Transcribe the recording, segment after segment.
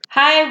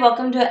Hi,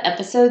 welcome to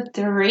episode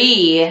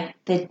 3,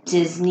 the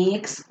Disney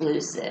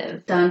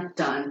exclusive. Dun,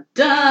 dun,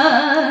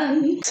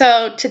 dun.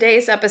 So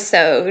today's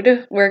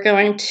episode, we're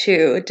going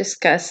to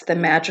discuss the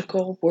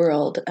magical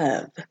world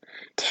of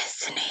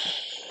Disney.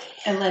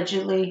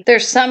 Allegedly.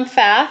 There's some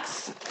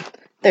facts,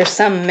 there's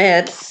some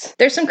myths,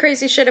 there's some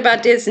crazy shit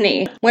about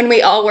Disney. When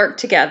we all worked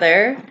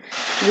together,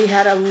 we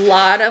had a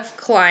lot of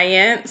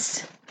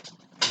clients.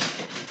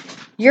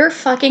 You're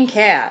fucking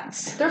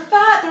cats. They're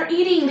fat. They're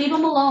eating. Leave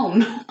them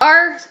alone.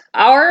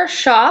 Our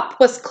shop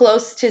was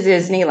close to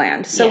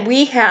Disneyland, so Yes.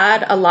 we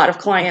had a lot of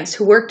clients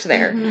who worked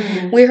there.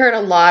 Mhm. We heard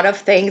a lot of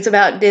things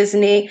about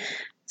Disney.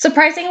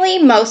 Surprisingly,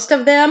 most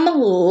of them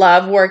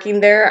love working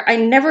there. I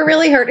never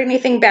really heard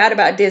anything bad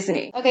about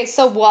Disney. Okay,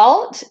 so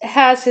Walt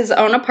has his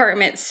own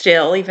apartment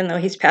still, even though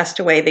he's passed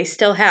away. They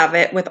still have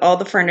it with all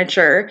the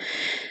furniture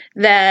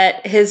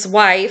that his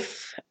wife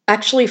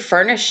actually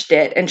furnished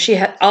it, and she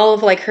had all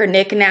of like her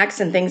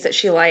knickknacks and things that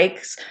she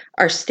likes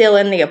are still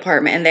in the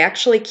apartment, and they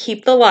actually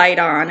keep the light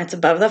on. It's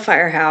above the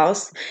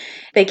firehouse.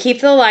 They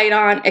keep the light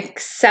on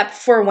except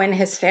for when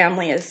his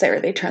family is there.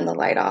 They turn the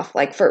light off,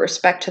 like for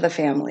respect to the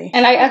family.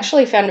 And I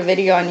actually found a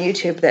video on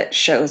YouTube that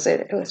shows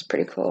it. It was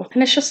pretty cool.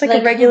 And it's just like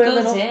a regular who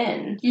goes little...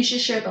 in? You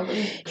should share the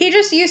link. He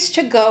just used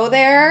to go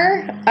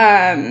there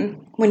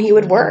when he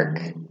would work.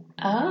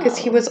 Oh. Because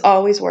he was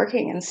always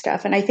working and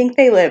stuff. And I think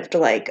they lived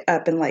like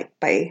up in like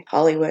by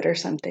Hollywood or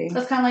something.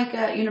 That's kind of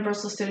like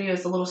Universal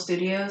Studios, the little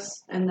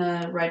studios, and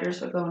the writers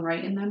would go and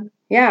write in them.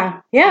 Yeah,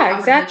 Alfred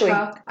exactly.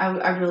 Hitchcock.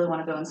 I really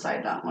want to go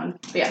inside that one.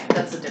 But yeah,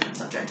 that's a different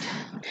subject.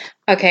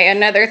 Okay,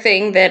 another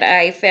thing that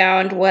I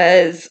found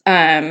was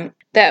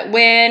that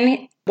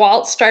when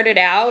Walt started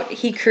out,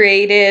 he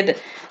created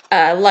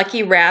a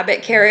Lucky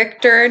Rabbit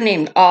character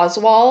named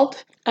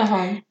Oswald.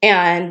 Uh-huh.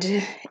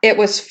 And it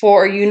was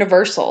for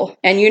Universal.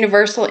 And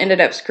Universal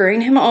ended up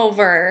screwing him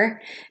over.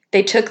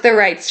 They took the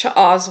rights to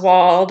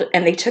Oswald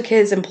and they took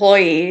his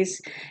employees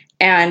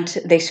and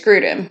they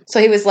screwed him. So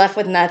he was left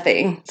with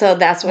nothing. So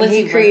that's when Was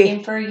he created...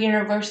 working for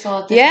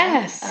Universal at the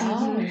Yes.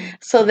 time? Oh.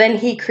 So then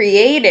he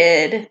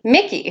created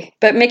Mickey.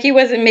 But Mickey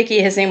wasn't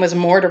Mickey. His name was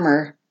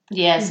Mortimer.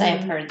 Yes,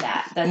 I've heard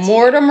that. That's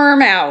Mortimer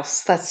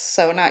Mouse. That's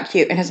so not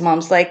cute. And his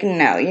mom's like,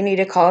 no, you need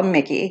to call him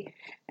Mickey.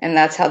 And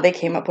that's how they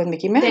came up with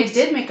Mickey Mouse. They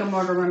did make a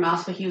Mortimer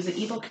Mouse, but he was an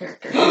evil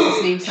character.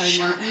 His name sounded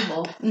more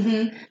evil.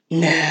 Mm-hmm.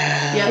 No.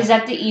 Yeah. Is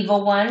that the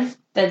evil one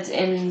that's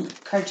in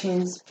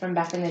cartoons from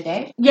back in the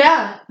day?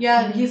 Yeah,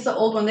 he's the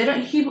old one.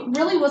 He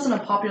really wasn't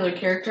a popular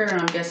character,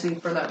 and I'm guessing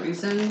for that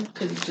reason,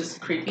 because he's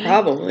just creepy.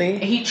 Probably.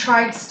 And he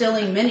tried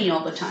stealing Minnie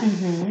all the time.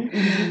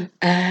 Mm-hmm.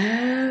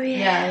 Oh,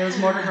 Yeah, it was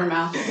Mortimer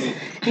Mouse.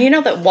 You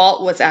know that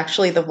Walt was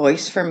actually the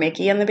voice for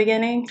Mickey in the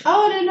beginning?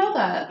 Oh, I didn't know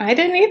that. I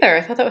didn't either.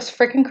 I thought that was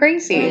freaking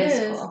crazy. It That is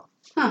is. cool.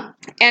 Huh.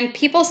 And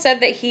people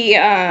said that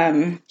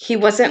he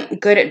wasn't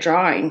good at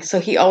drawing, so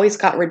he always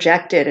got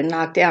rejected and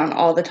knocked down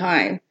all the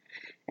time.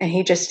 And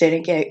he just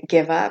didn't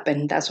give up,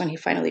 and that's when he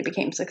finally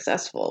became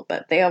successful.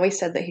 But they always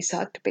said that he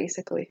sucked,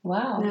 basically.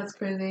 Wow. That's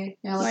crazy.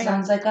 Yeah, That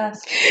sounds like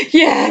us.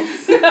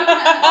 Yes!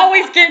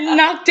 Always getting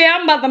knocked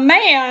down by the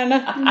man!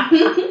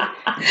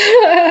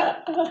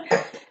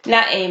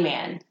 Not a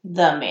man.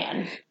 The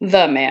man.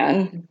 The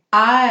man.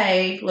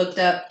 I looked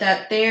up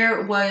that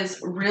there was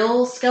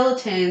real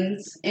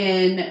skeletons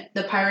in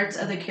the Pirates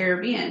of the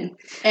Caribbean,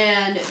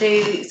 and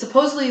they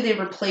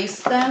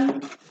replaced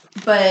them,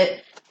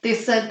 but they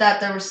said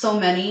that there were so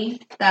many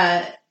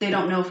that they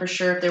don't know for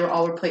sure if they were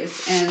all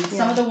replaced. And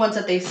some of the ones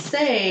that they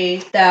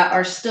say that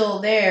are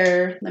still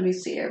there, let me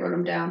see, I wrote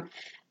them down.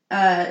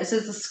 It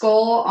says the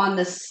skull on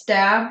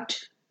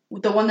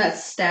the one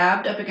that's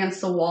stabbed up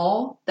against the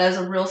wall, that is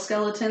a real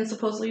skeleton,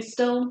 supposedly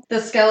still. The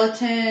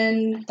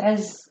skeleton... That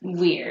is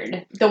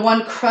weird. The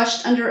one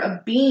crushed under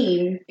a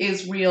beam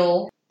is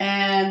real,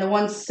 and the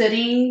one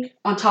sitting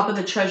on top of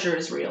the treasure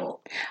is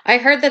real. I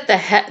heard that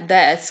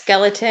the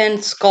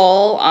skeleton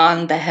skull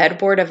on the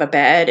headboard of a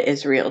bed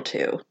is real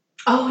too.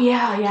 Oh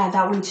yeah,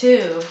 that one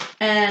too.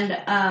 And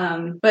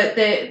but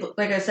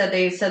like I said,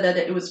 they said that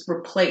it was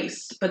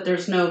replaced, but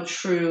there's no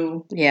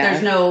true. Yeah,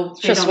 there's no. It's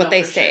just what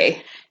they say.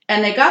 Sure.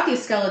 And they got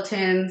these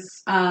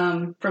skeletons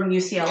from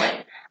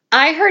UCLA.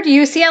 I heard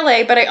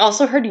UCLA, but I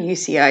also heard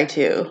UCI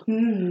too.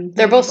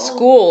 They're both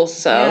schools,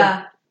 so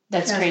yeah,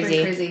 That's pretty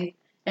crazy. crazy.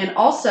 And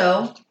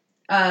also,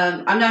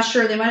 I'm not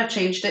sure, they might have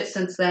changed it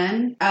since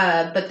then,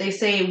 but they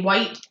say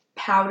white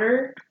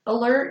powder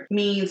alert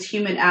means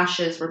human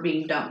ashes were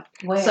being dumped.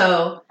 Where?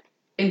 So,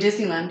 in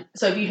Disneyland.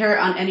 So if you hear it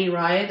on any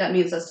ride, that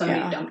means that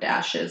somebody dumped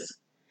ashes.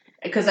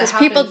 Because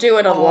people do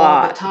it a all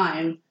lot. the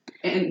time.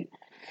 And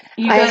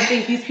you gotta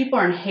think these people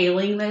are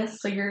inhaling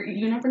this, so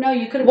you never know.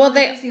 You could have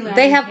Disneyland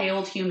they have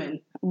inhaled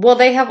human. Well,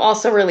 they have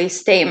also released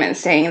statements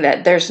saying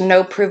that there's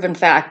no proven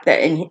fact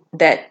that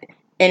that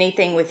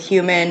anything with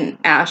human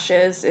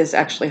ashes is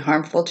actually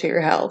harmful to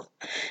your health.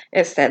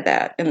 It said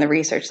that in the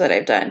research that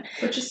I've done.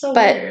 Which is so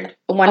But weird.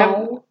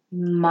 Oh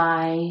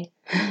my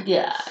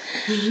Yeah.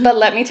 But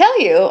let me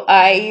tell you,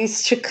 I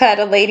used to cut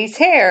a lady's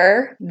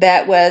hair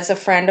that was a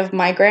friend of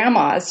my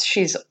grandma's.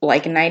 She's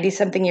like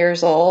 90-something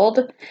years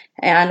old.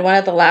 And one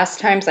of the last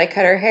times I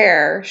cut her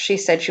hair, she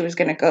said she was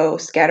going to go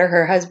scatter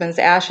her husband's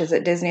ashes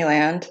at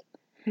Disneyland.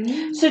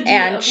 So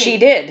And she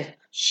did.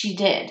 She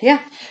did.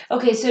 Yeah.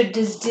 Okay, so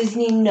does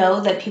Disney know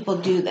that people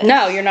do this?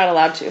 No, you're not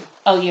allowed to.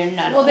 Oh, you're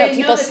not. Well, allowed. they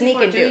people know that sneak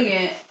people are and do doing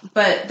it,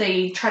 but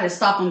they try to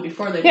stop them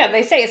before they do Yeah, it.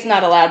 they say it's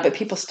not allowed, but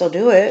people still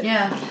do it.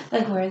 Yeah.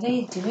 Like, where are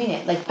they doing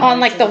it? Like On,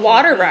 like, the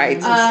water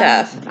Caribbean? rides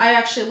and stuff. I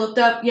actually looked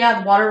up,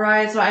 the water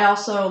rides, but I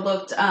also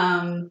looked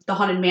the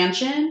Haunted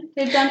Mansion.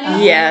 They've done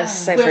it.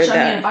 Yes, I've Which, heard I mean,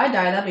 that. if I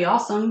die, that'd be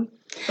awesome.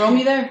 Throw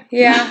me there.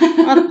 Yeah,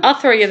 I'll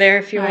throw you there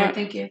if you All right, want.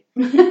 thank you.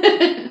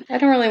 I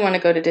don't really want to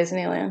go to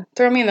Disneyland.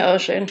 Throw me in the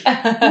ocean.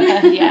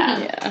 Yeah.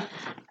 Yeah.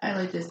 I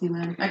like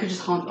Disneyland. I could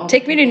just haunt all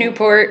Take the me to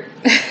people. Newport.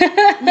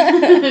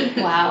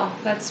 Wow,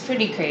 that's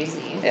pretty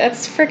crazy.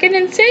 That's freaking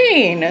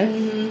insane.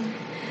 Mhm.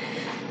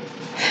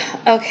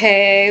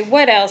 Okay,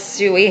 what else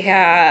do we I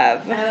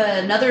have?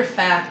 have another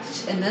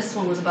fact, and this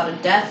one was about a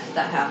death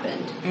that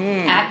happened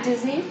At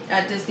Disney?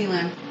 at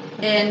Disneyland.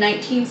 In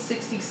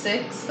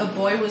 1966, a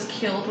boy was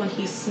killed when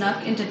he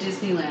snuck into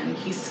Disneyland.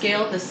 He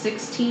scaled the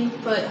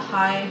 16-foot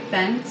high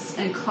fence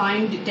and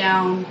climbed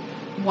down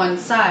one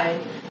side,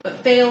 but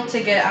failed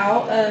to get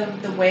out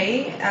of the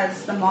way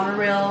as the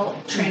monorail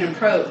train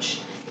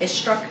approached. It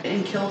struck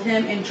and killed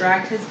him and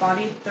dragged his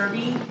body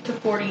 30 to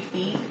 40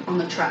 feet on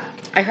the track.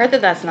 I heard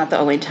that that's not the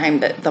only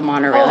time that the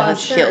monorail I'm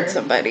has sure. killed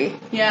somebody.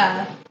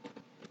 Yeah.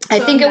 I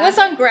So think it was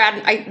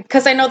imagine- on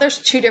because I know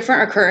there's two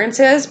different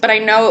occurrences, but I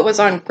know it was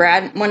on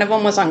one of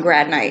them was on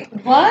grad night,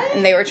 What?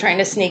 and they were trying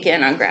to sneak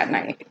in on grad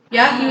night.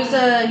 Yeah, he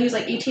was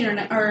like 18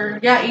 or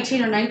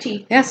 18 or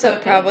 19. Yeah, so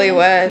it probably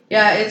was.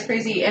 Yeah, it's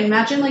crazy. And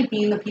imagine like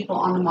being the people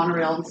on the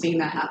monorail and seeing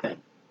that happen.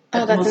 Oh,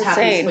 At the that's most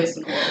happiest insane. place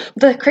in the world.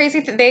 The crazy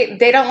thing,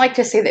 they don't like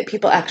to say that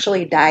people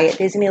actually die at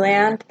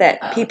Disneyland, that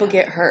Oh, people yeah.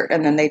 get hurt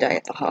and then they die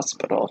at the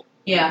hospital.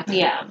 Yeah.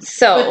 Yeah.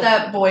 So, But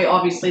that boy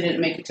obviously didn't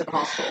make it to the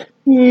hospital.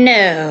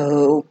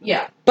 no.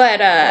 Yeah. But,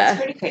 That's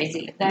pretty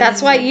crazy.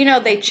 that's why,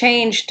 they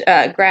changed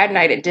grad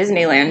night at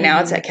Disneyland. Now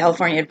it's at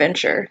California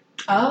Adventure.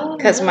 Oh.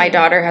 Because my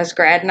daughter has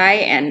grad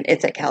night and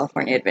it's at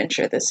California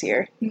Adventure this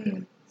year.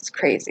 Hmm. It's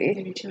crazy.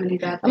 Maybe too many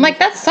bad I'm like,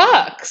 that things.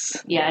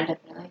 sucks. Yeah,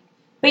 definitely.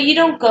 But you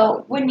don't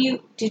go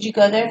did you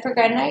go there for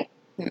grad night?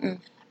 Mm-mm.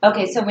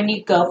 Okay, so when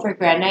you go for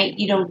grad night,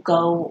 you don't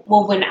go.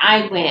 Well, when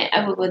I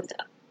went with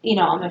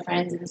all my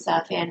friends and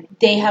stuff, and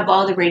they have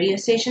all the radio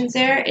stations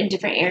there in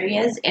different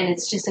areas, and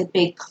it's just a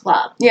big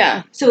club.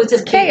 Yeah. So it's a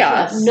big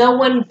chaos. club. No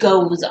one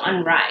goes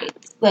on rides.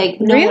 Like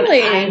no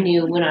Really? one I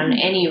knew went on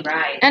any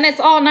rides. And it's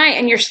all night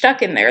and you're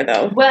stuck in there,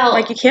 though. Well,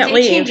 like, you can't they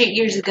leave. changed it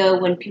years ago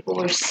when people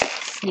were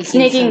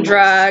sneaking so much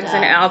Drugs and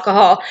stuff.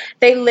 alcohol.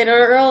 They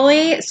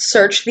literally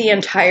search the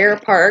entire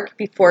park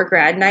before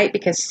grad night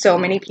because so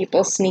many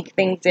people sneak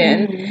things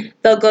in. Mhm.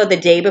 They'll go the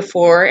day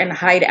before and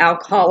hide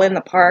alcohol in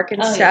the park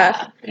and Oh,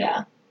 stuff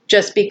yeah.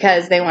 just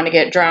because they want to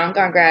get drunk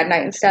on grad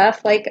night and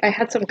stuff. Like, I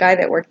had some guy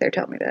that worked there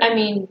tell me that. I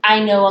mean, I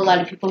know a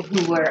lot of people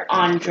who were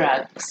on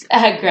drugs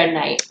at grad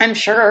night. I'm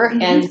sure.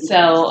 And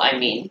so, I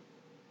mean,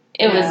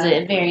 it was Yeah.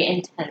 a very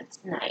intense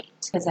night.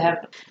 Because I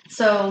have...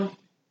 So,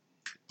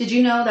 did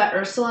you know that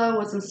Ursula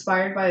was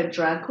inspired by a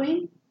drag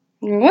queen?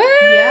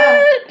 What?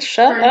 Yeah.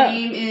 Shut Her up.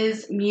 name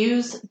is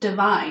Muse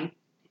Divine.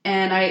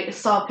 And I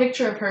saw a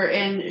picture of her,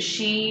 and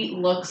she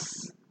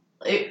looks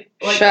like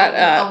Shut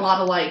up. a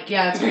lot alike.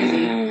 Yeah, it's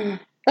crazy.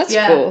 That's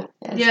Yeah. cool.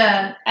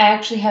 Yeah. I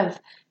actually have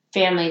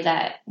family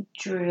that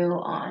drew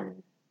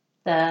on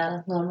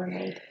the Little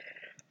Mermaid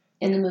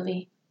in the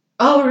movie.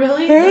 Oh,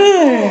 really?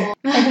 Hey.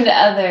 That's cool. And the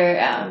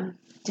other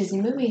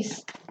Disney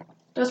movies.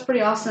 That's pretty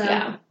awesome.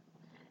 Yeah.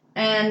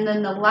 And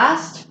then the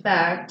last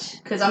fact,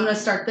 because I'm going to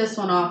start this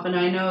one off, and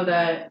I know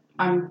that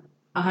I'm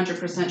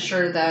 100%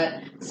 sure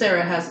that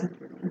Sarah has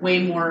way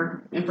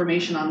more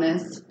information on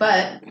this,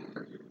 but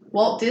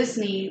Walt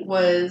Disney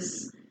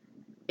was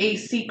a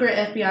secret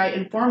FBI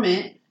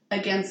informant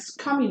against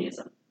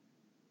communism.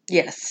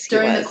 Yes. he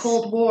During the was.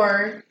 Cold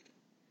War,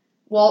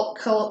 Walt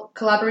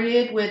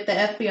collaborated with the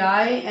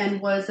FBI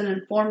and was an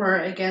informer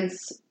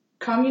against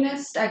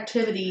communist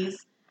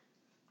activities.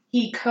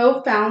 He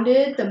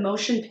co-founded the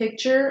Motion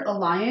Picture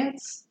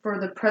Alliance for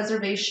the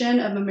Preservation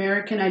of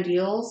American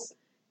Ideals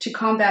to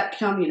combat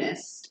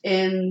communists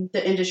in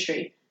the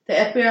industry. The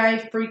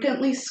FBI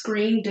frequently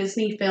screened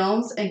Disney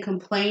films and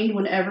complained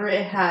whenever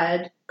it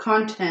had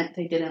content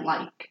they didn't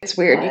like. It's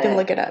weird. You can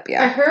look it up, I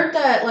yeah. heard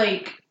that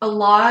like a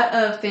lot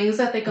of things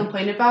that they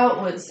complained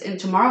about was in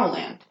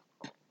Tomorrowland.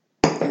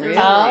 There was a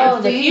lot Oh,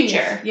 of the things-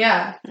 future.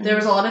 Yeah, there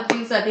was a lot of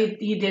things that they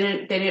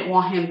didn't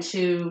want him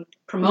to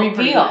promote.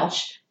 pretty Reveal.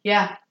 much.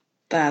 Yeah,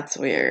 That's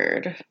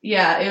weird.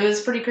 yeah, it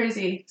was pretty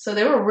crazy. So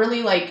they were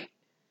really like,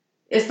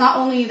 it's not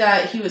only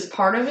that he was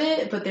part of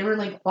it, but they were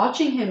like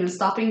watching him and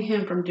stopping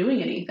him from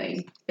doing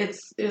anything. It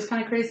was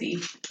kind of crazy.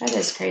 That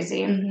is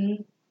crazy.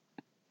 Mm-hmm.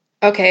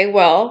 Okay,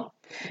 well,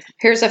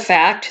 here's a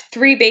fact.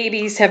 3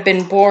 babies have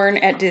been born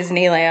at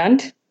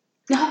Disneyland.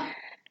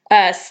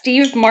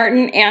 Steve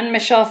Martin and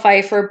Michelle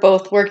Pfeiffer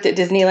both worked at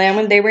Disneyland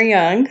when they were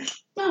young.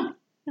 Oh.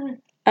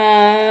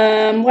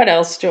 What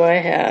else do I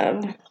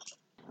have?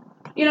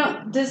 You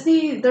know,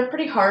 Disney, they're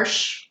pretty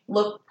harsh.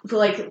 Look,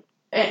 like,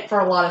 for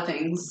a lot of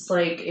things.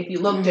 Like, if you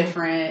look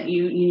different,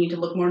 you need to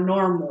look more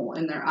normal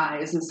in their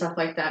eyes and stuff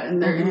like that.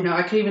 And they're, you know,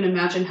 I could even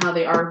imagine how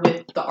they are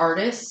with the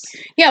artists.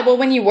 Yeah, well,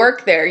 when you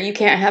work there, you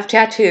can't have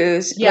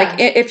tattoos. Yeah. Like,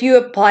 if you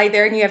apply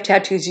there and you have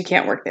tattoos, you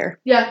can't work there.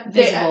 Yeah,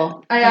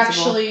 Visible.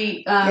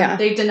 Actually,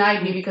 they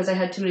denied me because I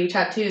had too many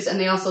tattoos. And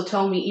they also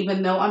told me,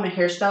 even though I'm a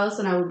hairstylist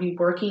and I would be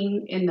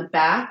working in the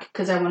back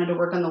because I wanted to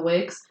work on the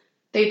wigs,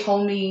 they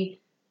told me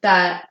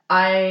that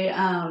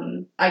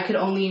I could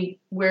only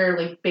wear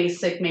like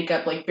basic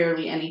makeup, like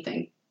barely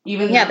anything.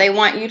 They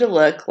want you to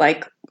look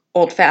like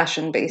old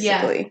fashioned,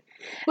 basically.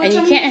 Yeah. And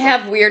you can't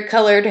have weird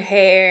colored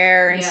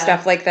hair and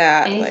stuff like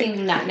that.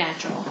 Anything not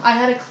natural. I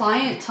had a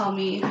client tell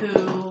me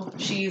who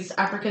she's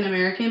African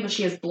American, but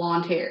she has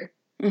blonde hair,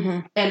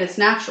 and it's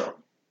natural.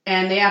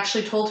 And they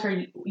actually told her,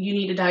 "You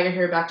need to dye your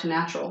hair back to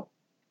natural."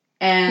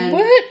 And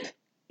what?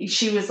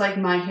 She was like,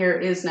 "My hair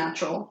is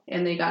natural,"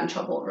 and they got in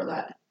trouble over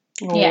that.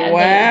 Yeah.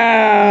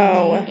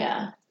 Wow.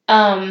 Yeah.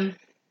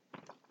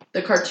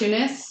 The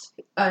cartoonist,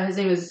 his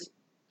name is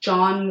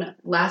John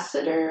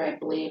Lasseter, I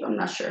believe. I'm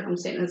not sure if I'm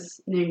saying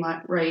his name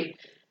right.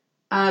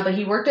 But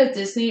he worked at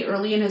Disney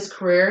early in his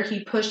career.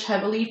 He pushed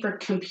heavily for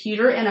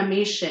computer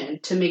animation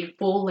to make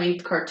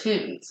full-length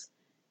cartoons.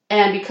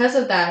 And because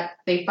of that,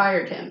 they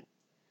fired him.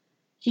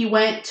 He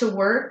went to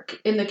work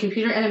in the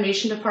computer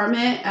animation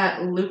department at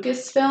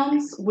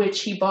Lucasfilms,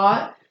 which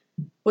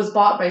was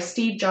bought by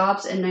Steve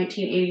Jobs in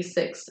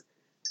 1986.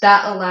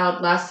 That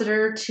allowed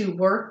Lasseter to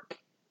work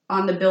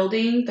on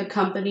building the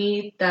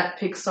company that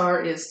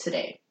Pixar is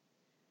today.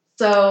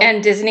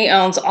 And Disney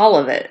owns all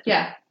of it.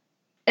 Yeah.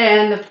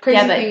 And the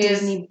crazy thing is,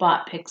 Disney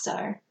bought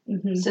Pixar.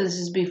 So this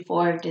is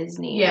before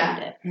Disney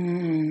owned it.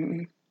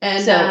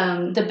 And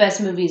so the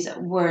best movies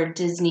were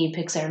Disney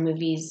Pixar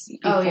movies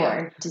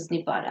before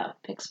Disney bought out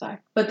Pixar.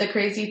 But the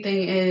crazy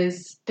thing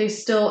is, they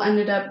still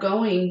ended up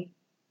going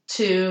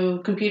to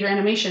computer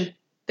animation.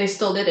 They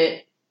still did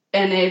it.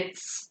 And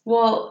it's...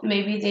 Well,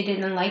 maybe they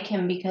didn't like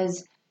him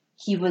because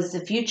he was the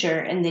future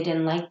and they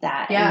didn't like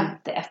that. Yeah. And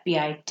the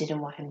FBI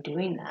didn't want him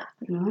doing that.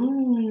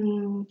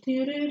 I'm going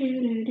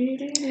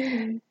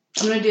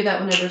to do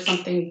that whenever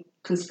something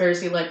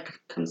conspiracy-like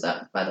comes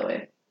up, by the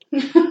way.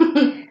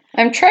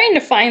 I'm trying to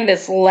find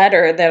this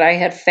letter that I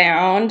had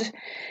found.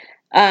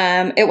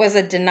 It was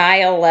a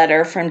denial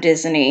letter from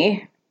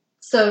Disney.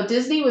 So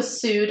Disney was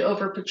sued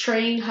over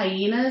portraying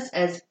hyenas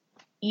as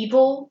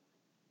evil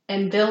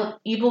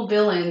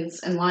villains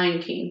in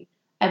Lion King.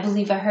 I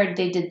believe I heard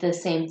they did the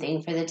same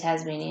thing for the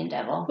Tasmanian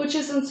Devil. Which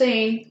is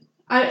insane.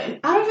 I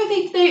don't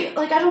even think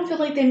I don't feel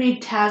like they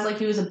made Taz like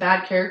he was a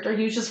bad character.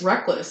 He was just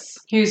reckless.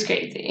 He was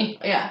crazy.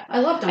 Yeah, I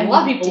loved him. A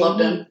lot of people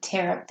loved him.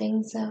 Tear up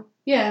things though.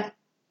 Yeah.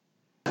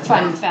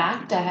 Fun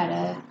fact, I had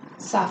a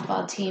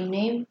softball team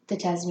named the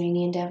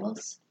Tasmanian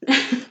Devils.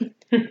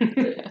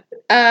 Okay,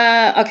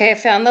 I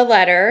found the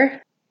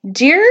letter.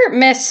 Dear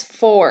Miss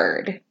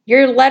Ford,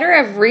 your letter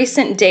of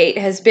recent date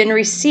has been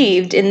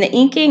received in the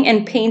inking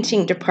and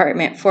painting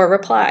department for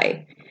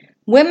reply.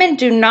 Women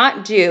do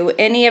not do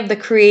any of the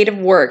creative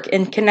work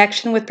in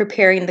connection with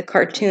preparing the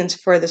cartoons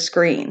for the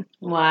screen.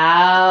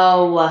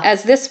 Wow.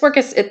 As this work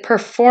is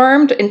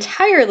performed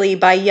entirely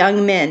by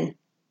young men.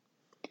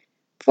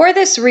 For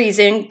this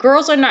reason,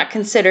 girls are not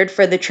considered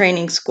for the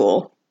training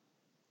school.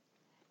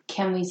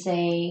 Can we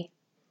say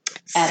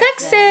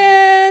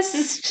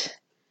sexist?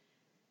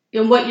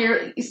 And what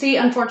you see,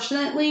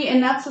 unfortunately,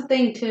 and that's the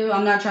thing too,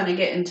 I'm not trying to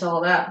get into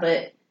all that,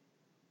 but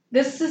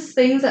this is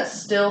things that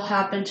still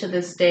happen to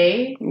this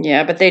day.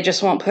 Yeah, but they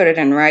just won't put it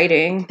in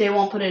writing. They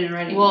won't put it in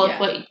writing. Well,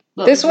 yeah.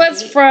 This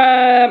was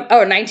from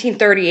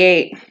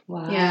 1938.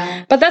 Wow.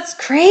 Yeah. But that's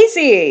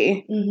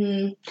crazy.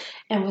 Mm-hmm.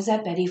 And was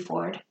that Betty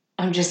Ford?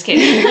 I'm just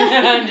kidding.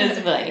 I'm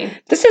just playing.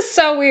 This is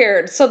so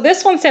weird. So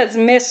this one says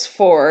Miss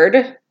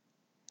Ford,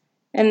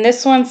 and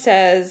this one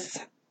says,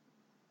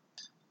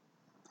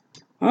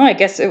 well, I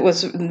guess it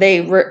was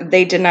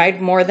they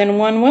denied more than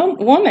one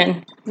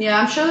woman. Yeah,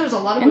 I'm sure there's a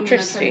lot of women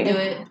that try to do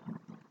it.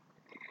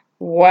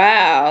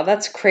 Wow,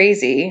 that's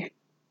crazy.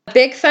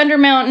 Big Thunder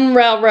Mountain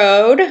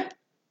Railroad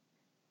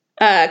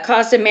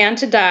caused a man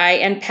to die,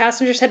 and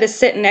passengers had to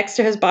sit next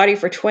to his body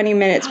for 20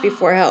 minutes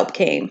before help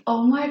came.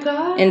 Oh my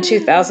god. In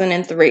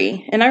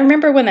 2003. And I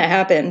remember when that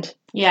happened.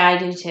 Yeah, I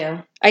do too.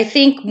 I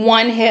think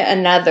one hit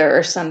another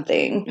or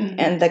something,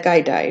 and the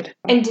guy died.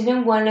 And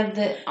didn't one of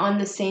on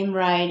the same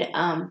ride,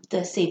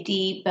 the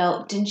safety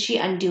belt, didn't she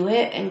undo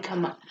it and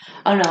come up?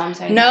 Oh no, I'm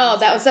sorry. No,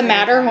 that was the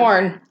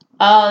Matterhorn.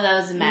 Oh, that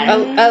was the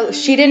Matterhorn. Oh,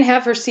 she didn't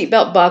have her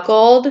seatbelt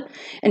buckled,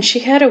 and she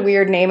had a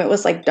weird name. It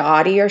was like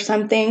Dottie or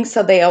something.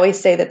 So they always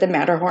say that the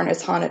Matterhorn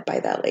is haunted by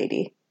that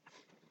lady.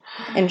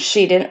 And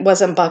she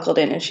wasn't buckled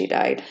in, and she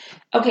died.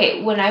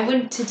 Okay, when I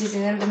went to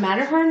Disneyland, the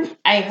Matterhorn,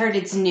 I heard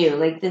it's new.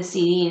 Like the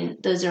seating,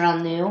 those are all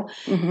new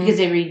because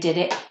they redid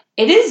it.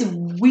 It is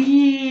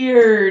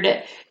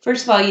weird.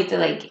 First of all, you have to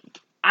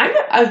I'm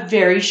a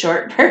very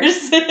short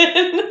person.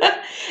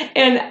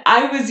 And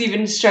I was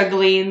even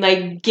struggling,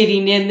 like,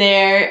 getting in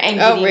there and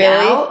getting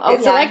out. Oh,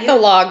 Is it like the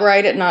log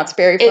ride at Knott's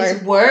Berry Farm?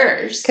 It's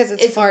worse. Because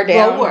it's far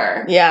down.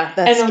 Lower. Yeah,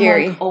 that's and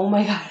scary. I'm like, oh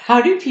my God,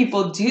 how do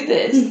people do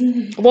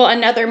this? Well,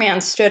 another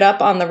man stood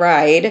up on the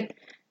ride in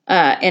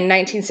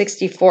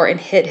 1964 and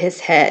hit his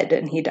head,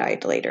 and he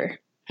died later.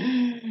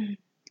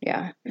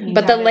 Yeah.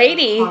 But the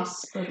lady,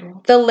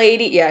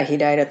 yeah, he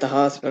died at the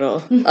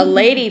hospital. A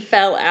lady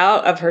fell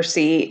out of her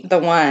seat, the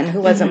one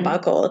who wasn't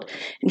buckled,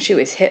 and she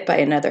was hit by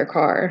another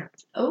car.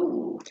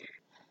 Oh.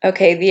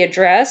 Okay, the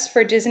address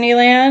for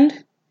Disneyland,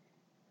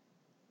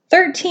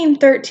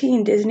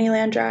 1313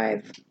 Disneyland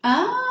Drive.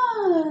 Ah.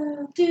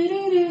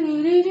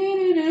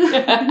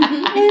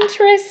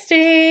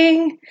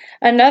 Interesting.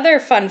 Another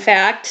fun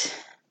fact,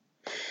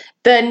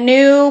 the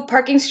new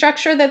parking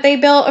structure that they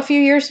built a few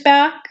years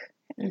back,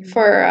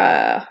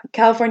 for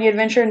California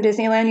Adventure and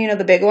Disneyland, you know,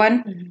 the big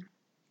one,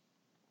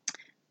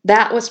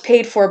 that was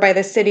paid for by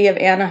the city of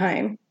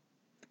Anaheim,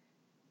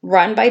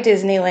 run by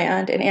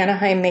Disneyland, and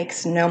Anaheim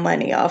makes no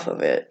money off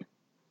of it.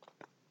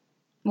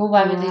 Well,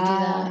 why would they do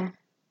that?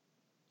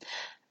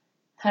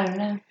 I don't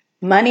know.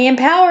 Money and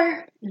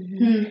power.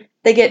 Mm-hmm.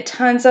 They get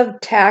tons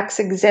of tax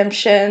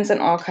exemptions and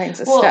all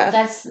kinds of stuff. Well,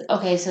 that's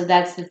okay. So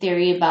that's the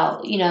theory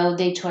about, you know,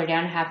 they tore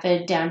down half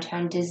of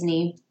downtown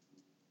Disney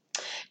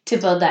to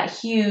build that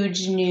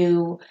huge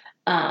new,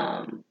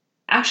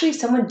 actually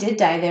someone did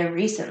die there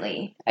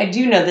recently. I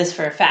do know this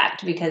for a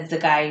fact because the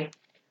guy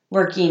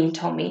working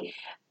told me.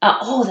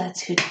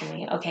 That's who told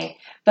me. Okay.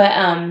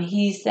 But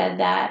he said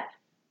that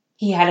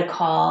he had a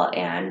call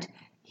and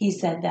he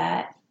said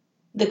that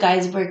the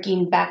guys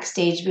working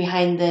backstage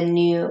behind the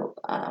new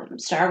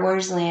Star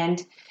Wars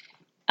land,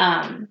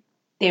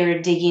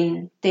 they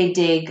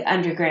dig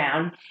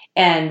underground,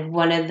 and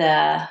one of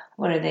the,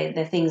 what are they,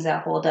 the things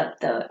that hold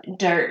up the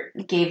dirt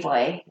gave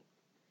way.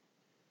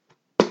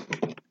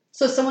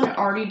 So someone had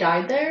already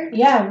died there?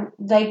 Yeah,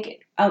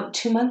 like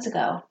 2 months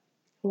ago.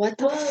 What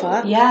the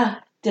fuck? Yeah,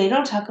 they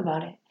don't talk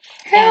about it.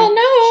 Hell and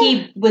no.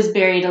 He was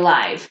buried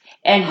alive,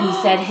 and he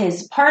said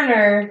his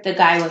partner, the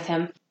guy with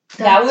him,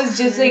 that was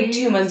just like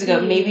 2 months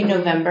ago, maybe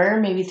November,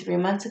 maybe 3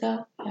 months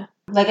ago. Yeah.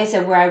 Like I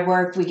said, where I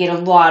work, we get a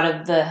lot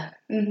of the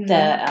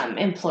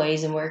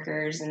employees and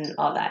workers and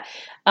all that.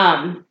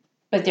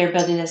 But they're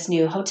building this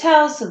new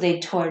hotel, so they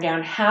tore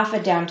down half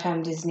of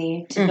downtown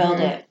Disney to build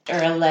it,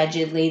 or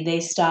allegedly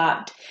they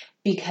stopped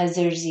because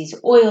there's these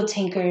oil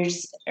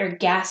tankers or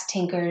gas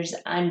tankers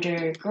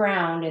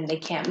underground and they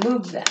can't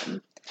move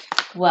them.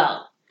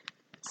 Well,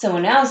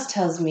 someone else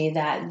tells me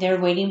that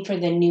they're waiting for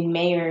the new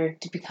mayor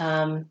to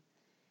become,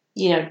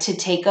 you know, to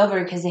take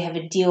over because they have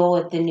a deal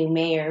with the new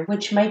mayor,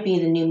 which might be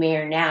the new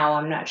mayor now,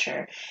 I'm not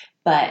sure,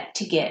 but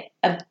to get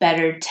a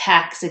better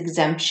tax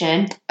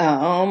exemption with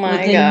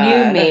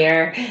the new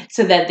mayor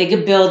so that they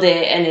could build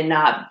it and it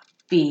not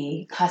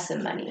be cost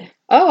them money.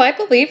 Oh, I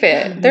believe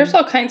it. There's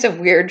all kinds of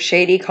weird,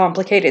 shady,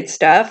 complicated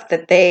stuff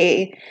that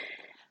they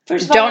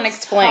don't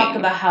explain. Talk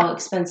about how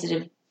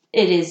expensive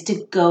it is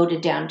to go to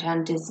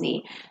downtown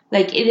Disney.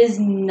 Like, it is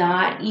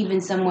not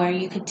even somewhere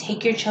you could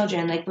take your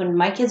children. Like, when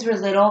my kids were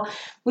little,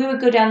 we would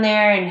go down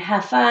there and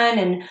have fun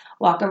and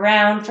walk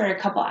around for a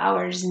couple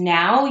hours.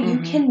 Now, you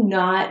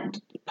cannot.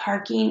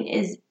 Parking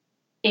is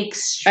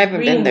extremely I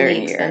haven't been there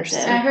in expensive.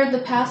 years. I heard the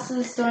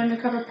passes don't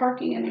even cover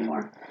parking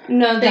anymore.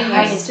 No, the They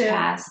highest used to.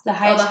 pass. The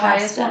highest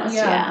pass one? does,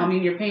 Yeah. I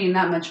mean, you're paying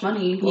that much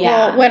money.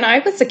 Yeah. Well, when I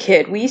was a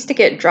kid, we used to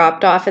get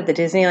dropped off at the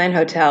Disneyland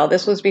Hotel.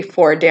 This was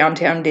before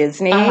downtown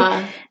Disney.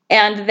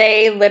 And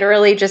they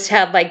literally just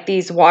had like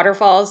these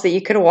waterfalls that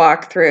you could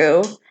walk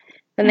through.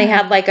 Then they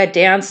had like a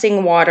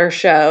dancing water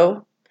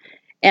show.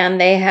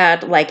 And they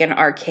had like an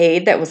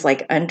arcade that was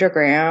like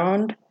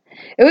underground.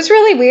 It was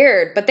really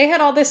weird, but they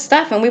had all this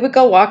stuff, and we would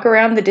go walk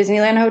around the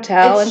Disneyland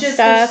Hotel and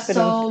stuff. They're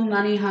so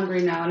money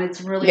hungry now, and it's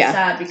really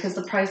sad because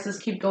the prices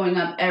keep going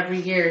up every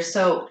year.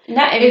 So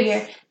not every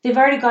year. They've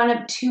already gone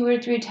up 2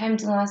 or 3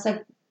 times in the last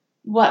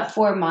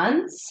 4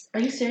 months? Are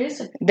you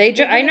serious?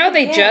 I know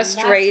they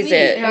just raised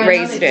it.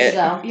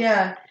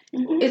 Yeah.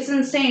 It's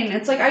insane.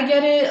 It's like, I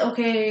get it.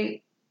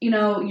 Okay. You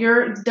know,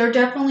 they're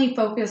definitely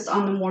focused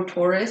on the more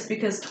tourists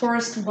because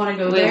tourists want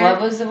to go there. Wait,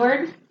 what was the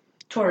word?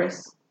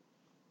 Tourists.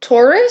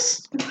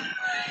 Tourist?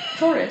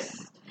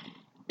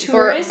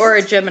 Tourists. Or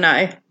a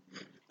Gemini.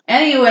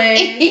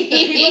 Anyway, the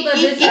people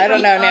that visit I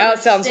don't know. Now it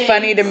sounds states.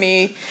 funny to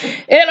me.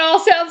 It all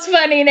sounds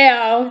funny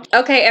now.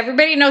 Okay,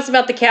 everybody knows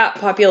about the cat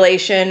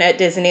population at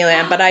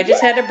Disneyland, but I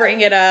just had to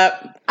bring it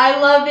up. I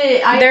love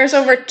it. There's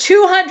over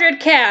 200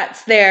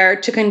 cats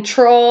there to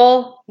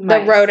control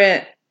the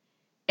rodent.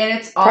 And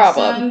it's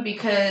awesome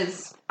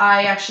because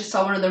I actually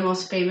saw one of their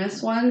most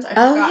famous ones. I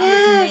forgot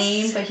his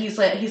name,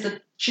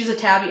 but she's a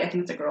tabby. I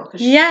think it's a girl because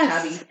she's a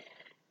tabby.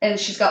 And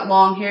she's got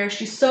long hair.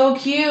 She's so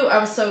cute. I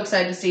was so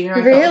excited to see her.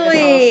 I felt like I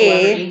saw a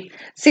celebrity.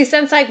 See,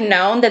 since I've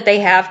known that they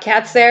have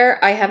cats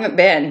there, I haven't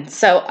been.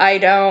 So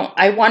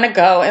I want to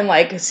go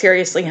and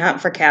seriously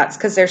hunt for cats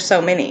because there's so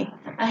many.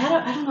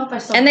 I don't know if I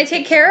saw. And they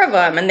take care of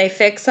them, and they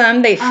fix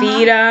them, they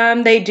feed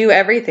them, they do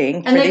everything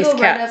and for they these go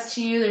cats. right up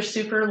to you. They're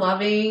super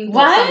loving.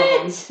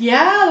 What?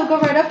 Yeah, they'll go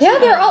right up to you. Yeah,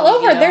 they're all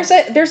over. There's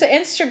an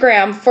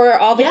Instagram for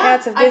all the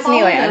cats of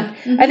Disneyland.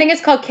 Mm-hmm. I think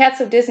it's called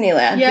Cats of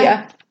Disneyland.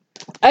 Yeah.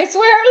 I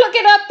swear, look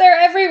it up. They're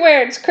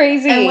everywhere. It's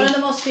crazy. And one of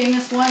the most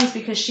famous ones,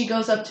 because she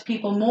goes up to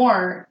people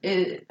more,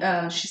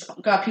 she's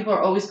got people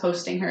are always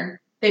posting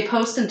her. They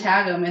post and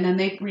tag them, and then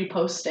they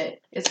repost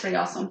it. It's pretty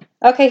awesome.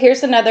 Okay,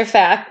 here's another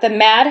fact. The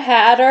Mad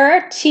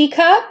Hatter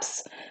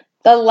teacups,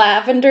 the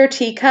lavender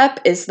teacup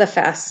is the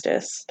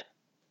fastest.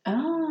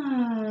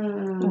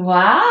 Oh.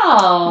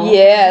 Wow.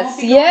 Yes.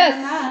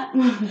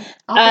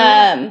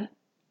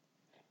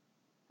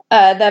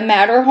 The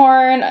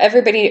Matterhorn,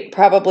 everybody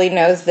probably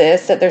knows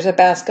this, that there's a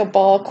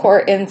basketball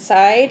court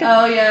inside.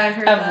 Oh, yeah, I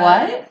heard of that.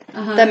 What?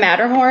 Uh-huh. The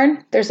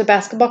Matterhorn, there's a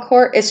basketball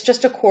court. It's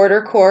just a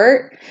quarter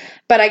court,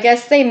 but I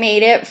guess they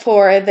made it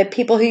for the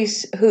people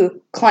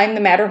who climb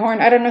the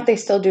Matterhorn. I don't know if they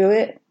still do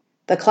it.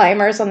 The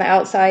climbers on the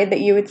outside that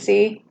you would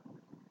see.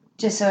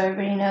 Just so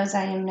everybody knows,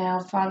 I am now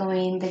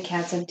following the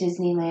Cats of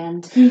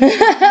Disneyland.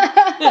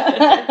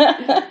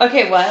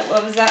 Okay,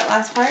 what was that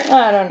last part?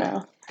 I don't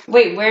know.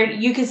 Wait, where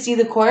you can see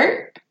the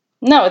court?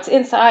 No, it's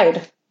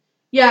inside.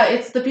 Yeah,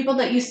 it's the people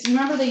that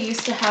remember they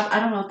used to have, I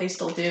don't know if they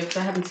still do, because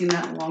I haven't seen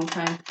that in a long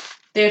time.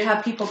 They would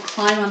have people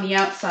climb on the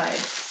outside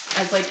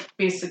as, like,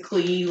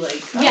 basically,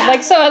 like... Yeah.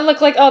 Like, so it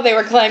looked like, they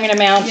were climbing a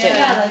mountain.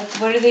 Yeah,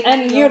 like, what are they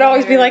doing? And you'd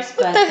always be like,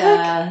 what the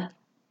heck?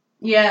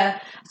 Yeah,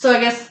 so I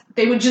guess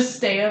they would just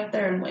stay up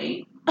there and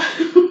wait.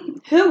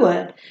 Who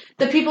would?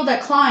 The people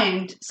that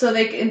climbed, so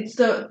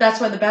that's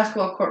why the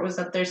basketball court was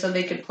up there, so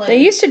they could play.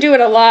 They used to do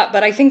it a lot,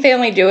 but I think they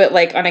only do it,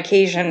 like, on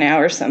occasion now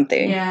or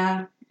something.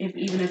 Yeah,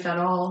 even if at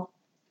all.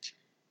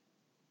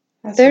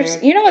 That's there's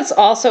weird. You know what's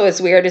also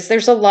is weird is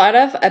there's a lot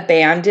of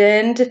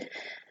abandoned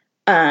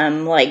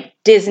like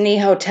Disney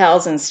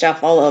hotels and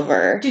stuff all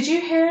over. Did you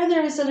hear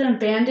there's an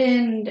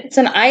abandoned... It's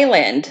an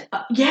island.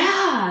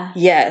 Yeah.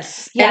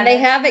 Yes. Yeah, and they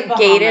have it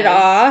gated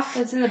off.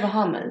 It's in the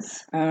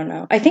Bahamas. I don't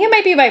know. I think it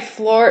might be by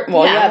Florida.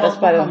 Well, that's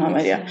by the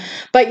Bahamas, yeah.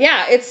 But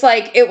yeah,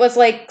 it was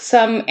like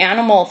some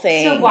animal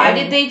thing. So why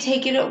did they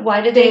take it? Why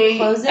did they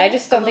close it? I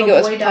just don't think it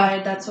was... boy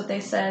died, that's what they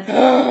said.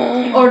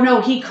 Or no,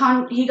 he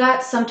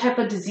got some type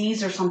of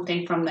disease or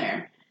something from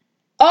there.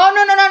 Oh,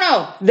 no.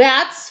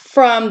 That's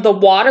from the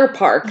water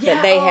park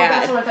that they had.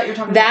 That's what I thought you were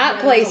talking about.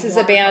 That place is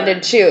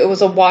abandoned too. It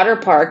was a water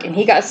park, and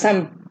he got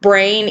some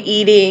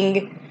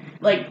brain-eating,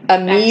 like,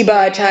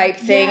 amoeba type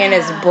thing in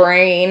his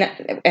brain,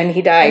 and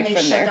he died from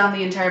there. And they shut down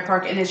the entire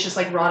park, and it's just,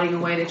 like, rotting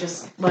away. They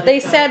just let it go. They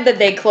said that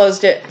they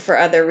closed it for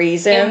other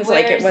reasons,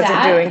 like it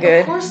wasn't doing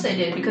good. Of course they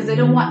did, because they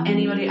don't want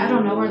anybody... I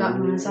don't know where that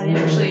one is. I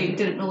actually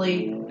didn't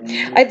really...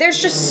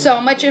 There's just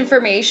so much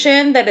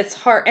information that it's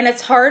hard, and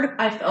it's hard.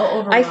 I felt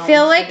overwhelmed. I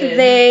feel like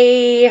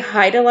they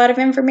hide a lot of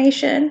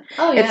information.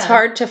 Oh, yeah. It's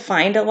hard to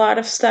find a lot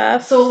of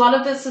stuff. So a lot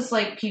of this is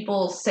like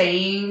people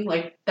saying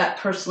like that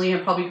personally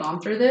have probably gone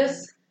through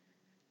this.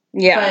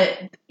 Yeah.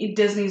 But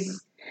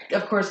Disney's,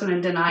 of course, going to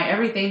deny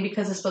everything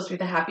because it's supposed to be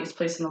the happiest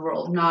place in the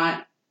world,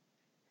 not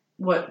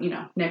what,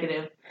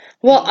 negative.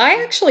 Well,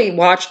 I actually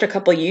watched a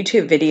couple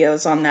YouTube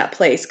videos on that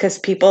place because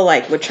people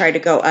like would try to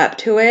go up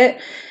to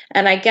it.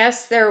 And I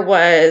guess there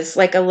was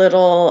like a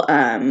little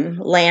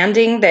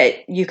landing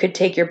that you could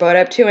take your boat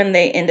up to, and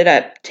they ended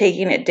up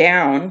taking it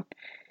down.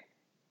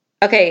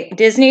 Okay,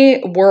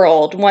 Disney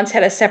World once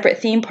had a separate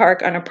theme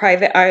park on a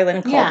private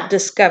island called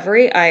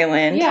Discovery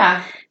Island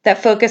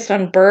that focused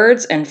on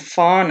birds and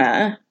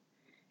fauna.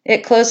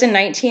 It closed in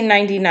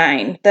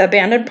 1999. The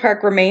abandoned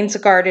park remains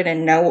guarded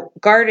and no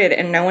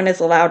one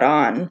is allowed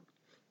on.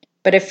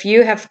 But a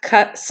few have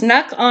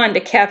snuck on to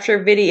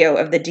capture video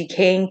of the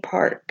decaying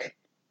park.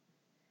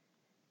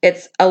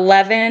 It's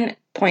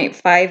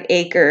 11.5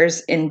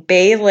 acres in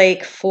Bay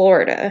Lake,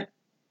 Florida.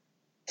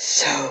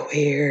 So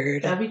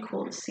weird. That'd be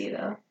cool to see,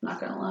 though. Not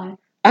gonna lie.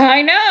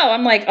 I know.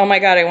 I'm like, oh my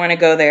God, I want to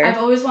go there. I've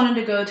always wanted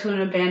to go to an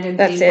abandoned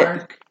theme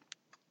park.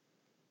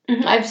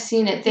 Mm-hmm. I've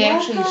seen it. They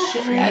actually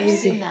I've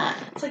seen that.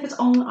 It's like its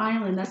own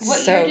island. That's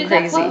what so year did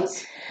crazy. That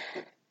close?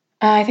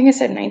 I think I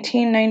said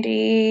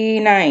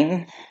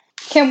 1999.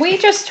 Can we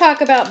just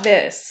talk about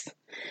this?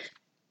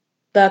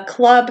 The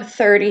Club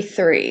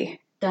 33.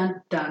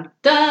 Dun, dun,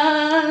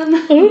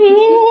 dun.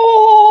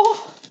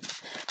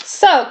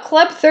 So,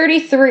 Club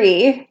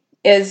 33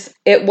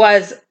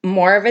 was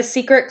more of a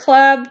secret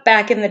club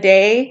back in the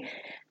day,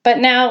 but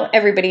now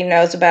everybody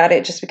knows about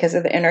it just because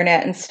of the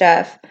internet and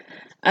stuff.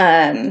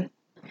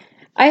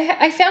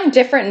 I found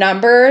different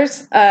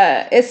numbers.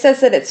 It says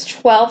that it's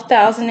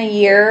 $12,000 a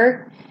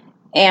year,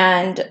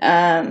 and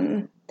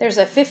there's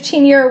a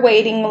 15-year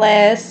waiting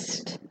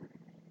list,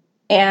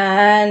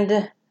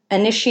 and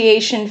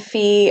initiation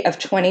fee of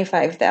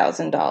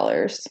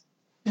 $25,000.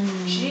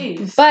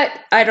 Jeez. But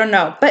I don't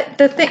know. But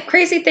the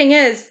crazy thing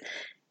is,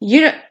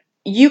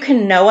 you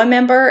can know a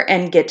member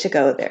and get to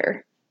go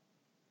there.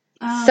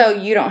 So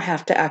you don't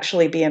have to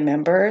actually be a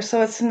member.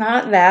 So it's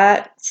not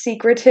that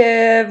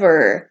secretive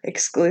or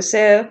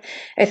exclusive.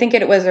 I think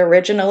it was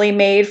originally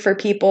made for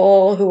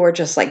people who were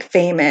just like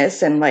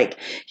famous and like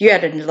you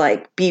had to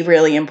like be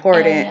really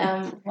important.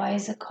 And why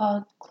is it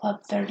called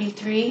Club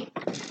 33?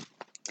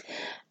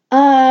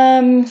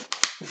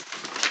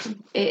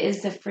 It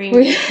is the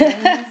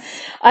Freemasons.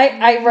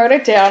 I wrote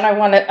it down. I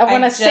want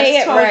to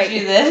say it right.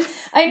 You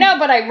this. I know,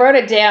 but I wrote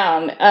it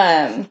down.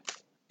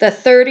 The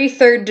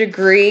 33rd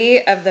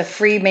degree of the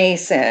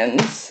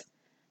Freemasons.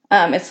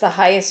 It's the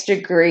highest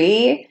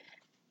degree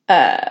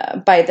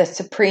by the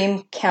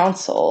Supreme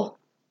Council.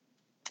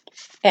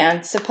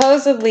 And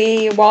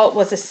supposedly Walt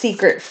was a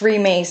secret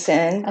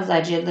Freemason.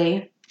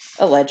 Allegedly.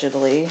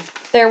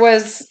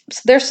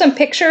 There's some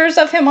pictures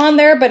of him on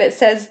there, but it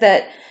says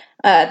that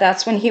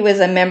that's when he was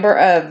a member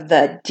of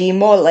the De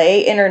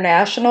Molay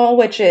International,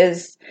 which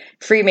is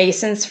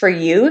Freemasons for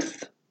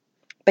Youth.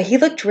 But he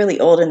looked really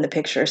old in the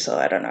picture, so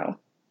I don't know.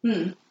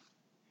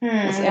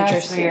 It's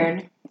interesting.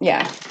 Weird.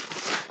 Yeah.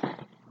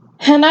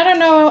 And I don't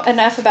know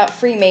enough about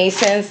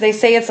Freemasons. They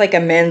say it's like a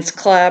men's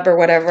club or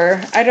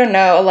whatever. I don't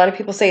know. A lot of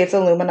people say it's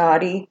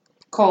Illuminati.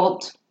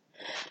 Cult.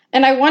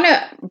 And I want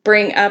to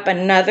bring up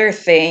another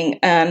thing.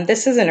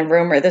 This isn't a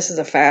rumor. This is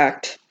a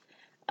fact.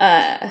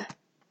 That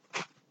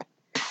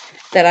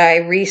I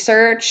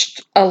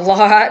researched a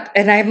lot.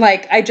 And I'm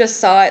like, I just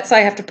saw it, so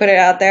I have to put it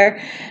out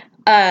there.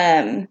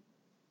 That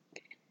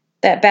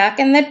back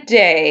in the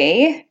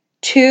day,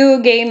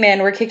 2 gay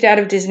men were kicked out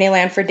of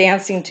Disneyland for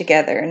dancing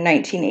together in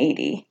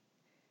 1980.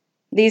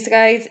 These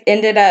guys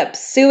ended up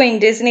suing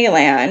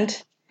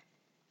Disneyland,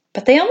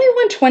 but they only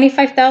won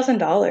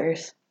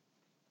 $25,000.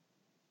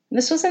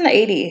 This was in the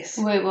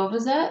 80s. Wait, what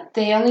was that?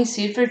 They only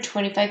sued for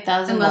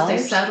 $25,000? Unless they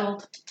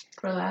settled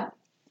for that.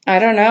 I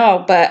don't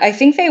know, but I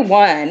think they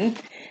won.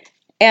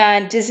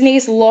 And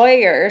Disney's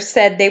lawyer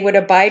said they would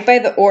abide by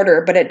the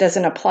order, but it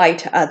doesn't apply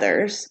to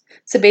others.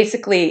 So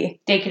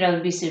basically... They could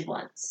only be sued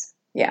once.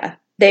 Yeah.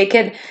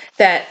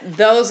 That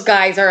those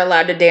guys are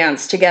allowed to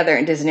dance together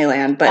in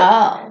Disneyland,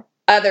 but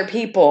other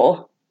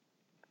people,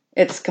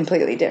 it's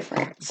completely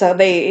different. So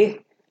they...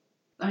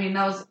 I mean,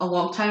 that was a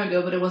long time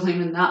ago, but it wasn't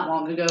even that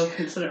long ago,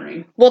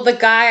 considering. Well, the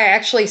guy, I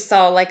actually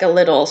saw like a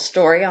little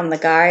story on the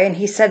guy, and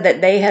he said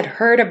that they had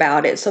heard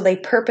about it, so they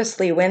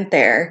purposely went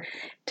there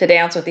to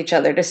dance with each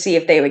other to see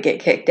if they would get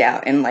kicked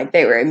out, and like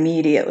they were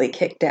immediately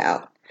kicked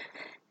out.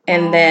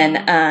 And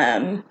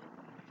then...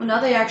 Well, now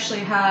they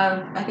actually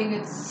have, I think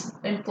it's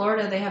in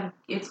Florida,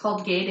 it's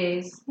called Gay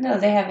Days. No,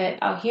 they have it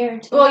out here,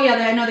 too. Well, yeah,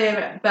 I know they have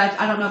it, but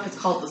I don't know if it's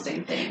called the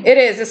same thing. It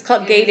is. It's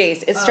called Gay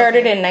Days. It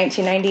started in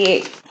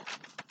 1998.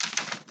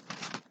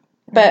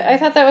 But I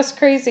thought that was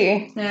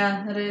crazy.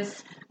 Yeah, it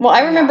is. Well,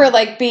 I remember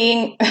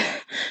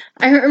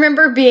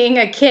being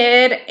a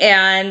kid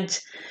and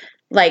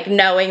like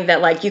knowing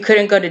that like you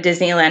couldn't go to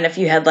Disneyland if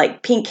you had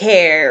like pink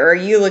hair or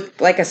you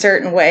looked like a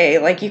certain way.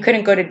 Like you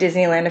couldn't go to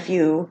Disneyland if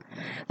you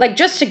like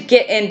just to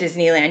get in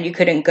Disneyland you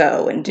couldn't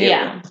go and do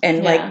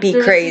like be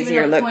crazy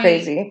or look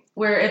crazy.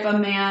 Where if a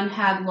man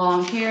had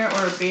long hair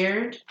or a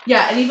beard,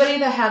 anybody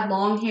that had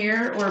long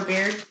hair or a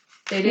beard,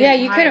 they didn't. Yeah,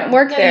 you couldn't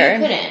work there.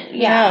 You couldn't.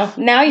 Yeah.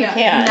 No, now you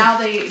can. Now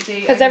they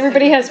because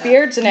everybody has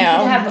beards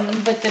now.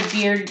 But the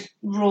beard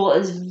rule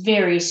is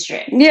very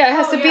strict. Yeah, it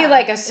has to be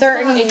like a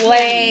certain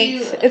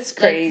length. It's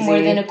crazy. Like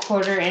more than a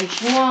 1/4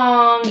 inch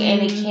long,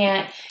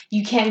 and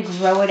you can't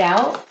grow it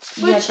out.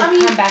 You have to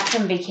come back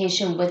from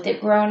vacation with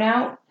it grown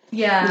out.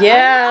 Yeah.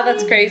 Yeah,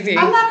 that's crazy.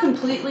 I'm not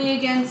completely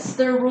against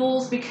their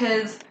rules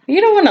because you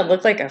don't want to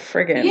look like a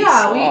friggin'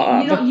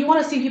 slob. You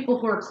want to see people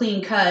who are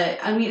clean cut.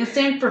 I mean, it's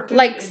same for food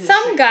like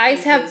some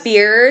guys have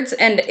beards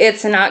and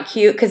it's not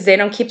cute because they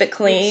don't keep it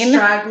clean. It's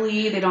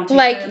straggly. They don't.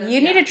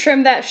 You need to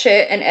trim that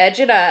shit and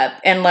edge it up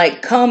and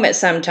like comb it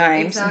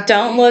sometimes. Exactly.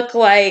 Don't look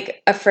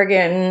like a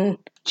friggin'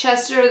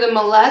 Chester the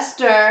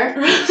Molester.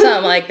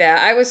 Something like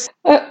that. I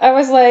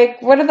was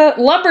like, what are the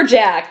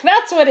lumberjack?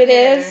 That's what it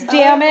is.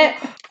 Damn it.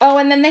 Oh,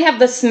 and then they have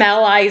the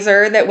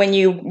smellizer that when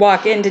you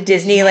walk into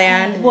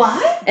Disneyland,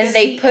 what? And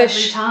they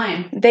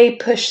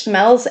push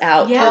smells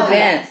out for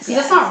vents.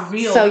 That's not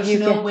real. So There's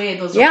no way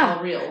those are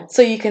all real.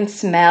 So you can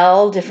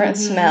smell different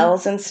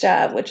smells and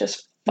stuff, which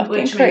is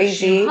fucking crazy.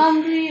 Makes you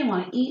hungry and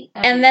want to eat.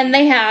 And then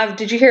they have.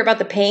 Did you hear about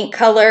the paint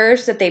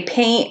colors that they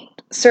paint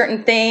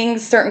certain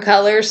things, certain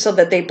colors, so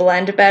that they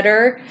blend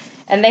better?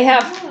 And they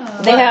have.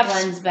 What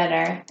blends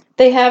better?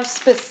 They have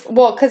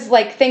because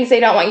like things they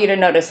don't want you to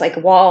notice, like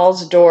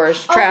walls,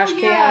 doors, trash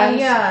cans.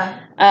 Yeah.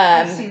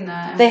 I've seen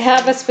that. They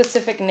have a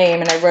specific name,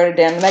 and I wrote it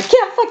down, and I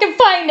can't fucking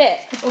find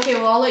it. Okay,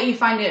 well I'll let you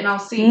find it, and I'll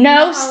see.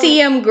 No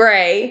CM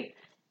gray,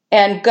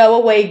 and go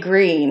away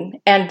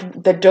green, and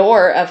the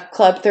door of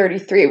Club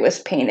 33 was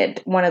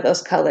painted one of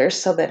those colors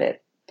so that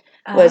it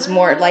was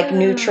more like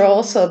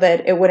neutral, so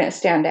that it wouldn't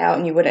stand out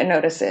and you wouldn't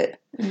notice it.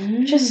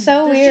 Just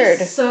so weird.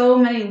 Just so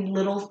many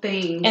little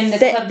things, and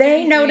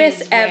they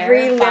notice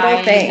every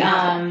little thing.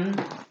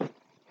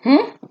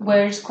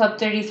 Where's Club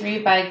 33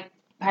 by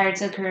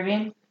Pirates of the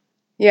Caribbean?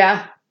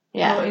 Yeah.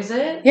 Yeah. Oh, is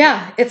it?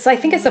 Yeah, I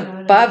think it's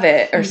above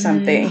it or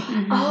something.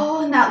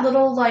 Oh, and that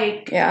little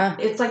like Yeah.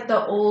 it's like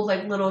the old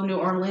like little New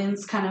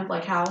Orleans kind of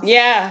like house.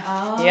 Yeah.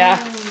 Oh.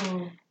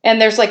 Yeah. And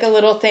there's like a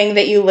little thing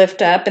that you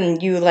lift up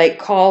and you like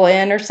call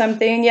in or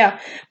something. Yeah.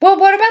 Well,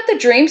 what about the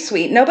Dream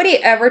Suite? Nobody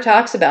ever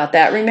talks about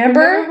that.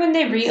 Remember when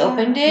they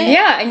reopened it?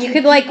 Yeah, and you Did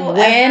could like people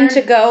win ever-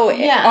 to go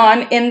Yeah.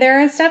 on in there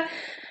and stuff.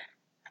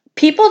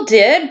 People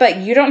did, but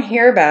you don't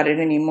hear about it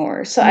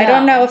anymore. So I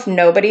don't No. know if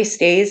nobody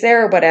stays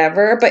there or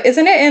whatever. But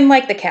isn't it in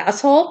like the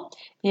castle?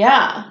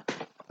 Yeah.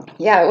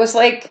 Yeah, it was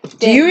like.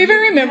 Do you even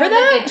remember had,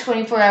 that? Like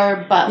a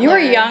 24-hour butler. You were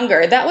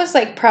younger. That was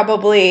like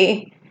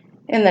probably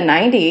in the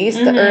 90s,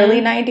 the early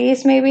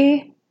 90s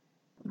maybe.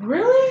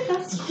 Really?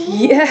 That's cool.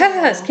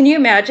 Yes. Can you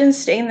imagine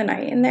staying the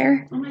night in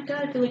there? Oh my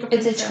god, I feel like a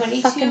It's a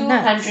princess.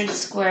 2,200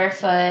 square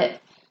foot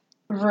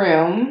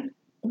room.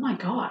 Oh my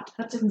god,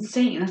 that's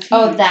insane. That's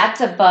Oh, huge.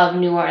 that's above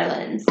New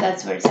Orleans.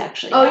 That's where it's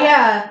actually Oh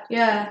at.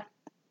 yeah.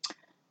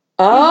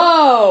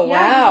 Oh,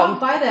 Yeah, you wow.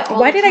 walk by that all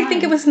Why the did I think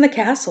it time. was in the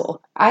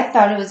castle? I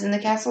thought it was in the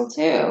castle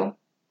too.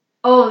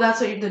 Oh, that's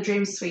what the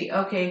Dream Suite.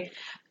 Okay,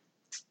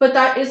 but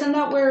that isn't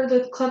that where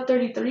the Club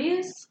 33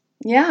 is?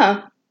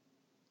 Yeah.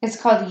 It's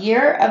called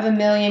Year of a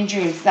Million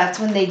Dreams. That's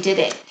when they did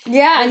it.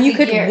 Yeah, It and was you the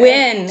could year-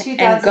 win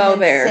and go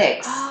there.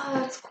 2006 Oh,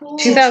 that's cool.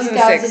 to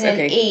 2006,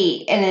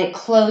 2008, and it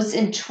closed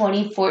in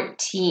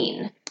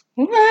 2014.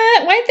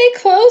 What? Why'd they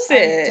close I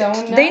it?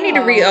 don't They need to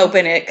know.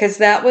 reopen it because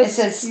that It was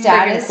says friggin'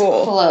 status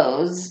cool.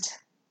 closed.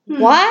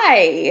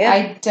 Why?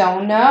 I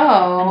don't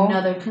know.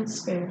 Another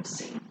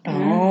conspiracy.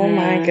 Oh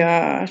my Mhm.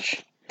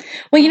 gosh.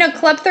 Well, you know,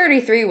 Club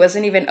 33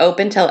 wasn't even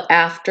open till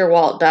after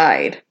Walt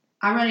died.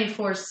 I'm ready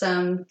for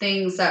some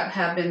things that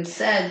have been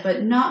said,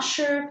 but not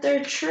sure if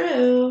they're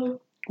true.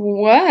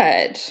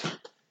 What?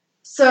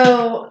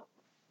 So,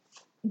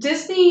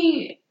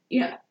 Disney,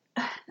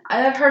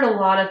 I've heard a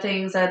lot of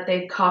things that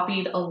they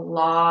copied a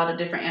lot of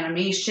different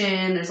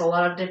animation. There's a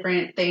lot of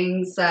different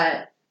things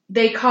that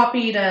they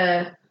copied.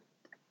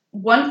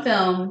 One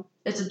film,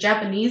 it's a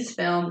Japanese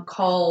film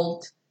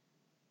called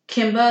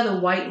Kimba the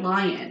White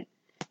Lion.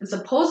 And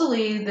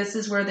supposedly this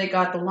is where they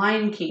got the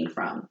Lion King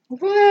from.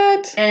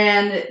 What?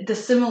 And the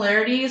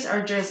similarities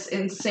are just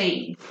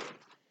insane.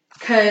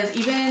 Because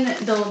even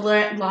the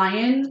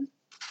lion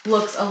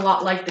looks a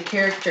lot like the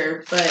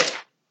character, but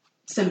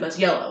Simba's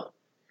yellow.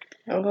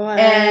 What?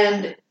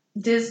 And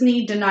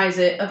Disney denies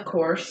it, of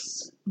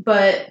course.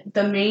 But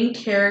the main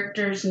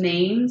characters'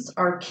 names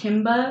are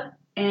Kimba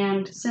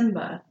and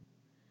Simba.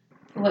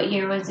 What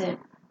year was it?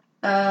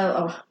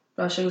 Oh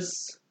gosh, it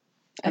was,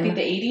 I think,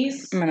 the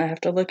 80s. I'm gonna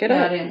have to look it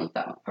Yeah, I up. didn't look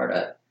that part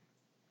up.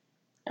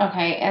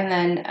 Okay, and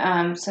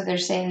then so they're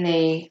saying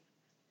they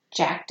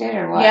jacked it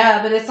or what?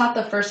 Yeah, but it's not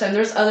the first time.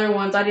 There's other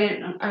ones. I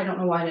don't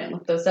know why I didn't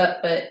look those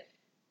up, but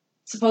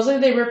supposedly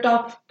they ripped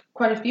off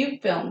quite a few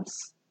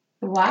films.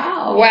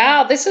 Wow.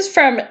 Wow, this is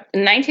from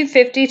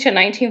 1950 to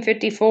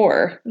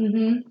 1954.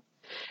 Mm-hmm.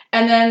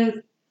 And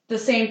then the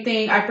same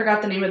thing, I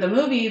forgot the name of the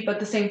movie, but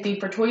the same thing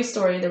for Toy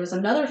Story. There was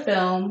another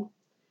film,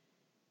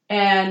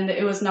 and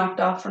it was knocked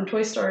off from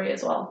Toy Story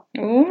as well.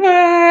 What?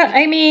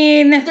 I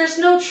mean, There's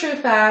no true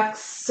facts,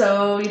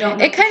 so you don't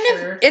know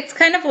it's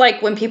kind of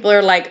like when people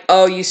are like,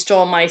 "Oh, you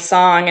stole my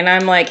song," and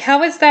I'm like,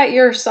 "How is that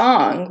your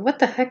song? What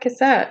the heck is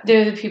that?"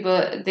 They're the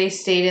people, they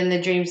stayed in the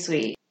Dream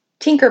Suite.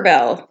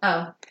 Tinkerbell.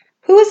 Oh.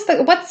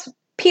 What's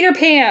Peter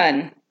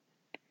Pan?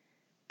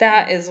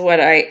 That is what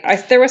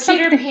there was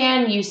Peter something.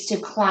 Pan used to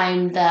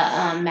climb the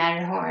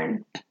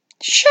Matterhorn.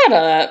 Shut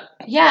up.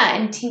 Yeah,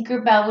 and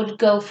Tinkerbell would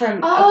go from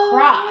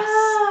across.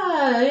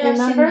 Yeah, I've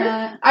seen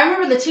that. I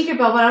remember the Tinkerbell,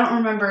 but I don't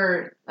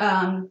remember,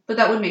 but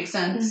that would make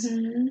sense.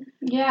 Mm-hmm.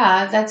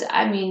 Yeah,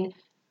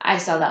 I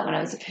saw that when I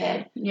was a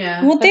kid.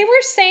 Yeah. Well, they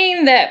were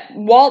saying that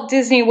Walt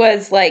Disney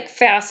was like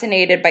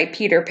fascinated by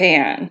Peter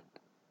Pan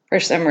for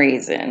some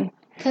reason.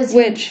 Because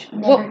he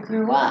never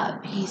grew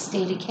up. He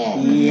stayed a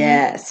kid.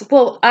 Yes.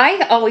 Well,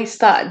 I always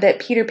thought that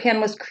Peter Pan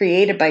was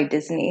created by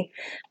Disney,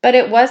 but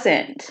it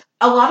wasn't.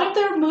 A lot of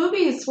their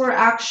movies were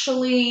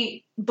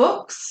actually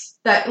books.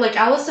 That, like,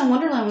 Alice in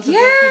Wonderland was a book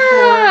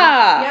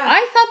Yeah. before.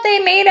 I thought they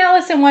made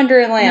Alice in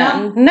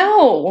Wonderland.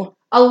 No.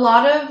 A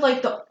lot of,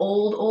 like, the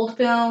old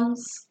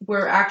films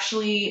were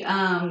actually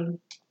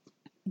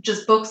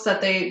just books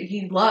that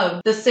he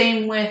loved. The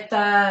same with,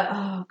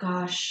 oh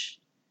gosh.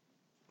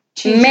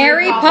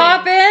 Mary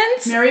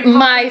Poppins. Mary Poppins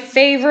my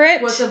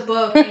favorite. was a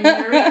book. And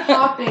Mary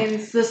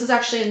Poppins, this is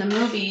actually in the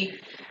movie,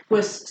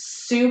 was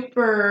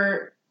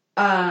super...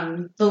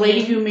 the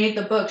lady who made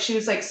the book, she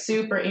was like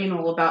super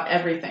anal about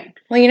everything.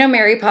 Well, you know,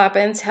 Mary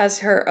Poppins has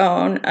her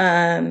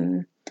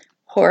own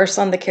horse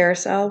on the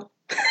carousel.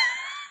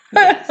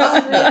 Yes.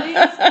 Oh, really?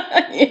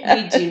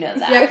 Yeah. We do know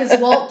that. Yeah, because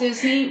Walt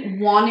Disney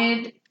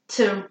wanted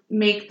to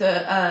make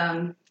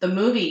the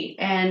movie,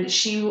 and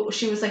she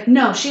was like,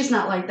 no, she's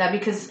not like that,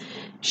 because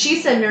she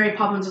said Mary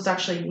Poppins was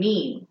actually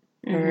mean.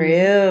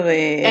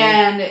 Really?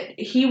 And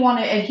he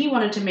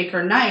wanted to make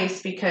her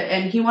nice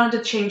and he wanted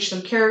to change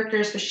some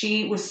characters, but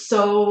she was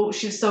so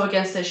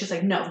against it. She's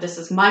like, no, this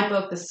is my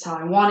book. This is how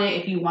I want it.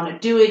 If you want to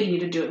do it, you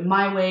need to do it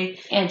my way.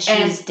 And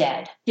she's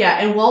dead. Yeah,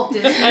 and Walt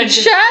Disney.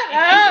 Shut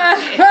up!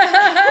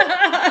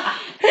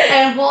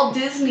 And Walt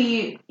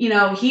Disney,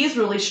 he's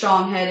really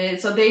strong-headed,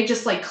 so they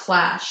just like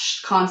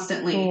clash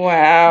constantly.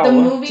 Wow. The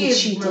movie Did is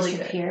she really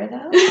disappear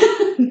good.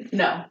 though?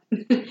 No.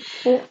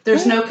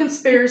 There's no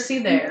conspiracy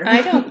there.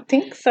 I don't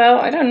think so.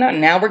 I don't know.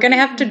 Now we're going to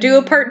have to do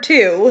a part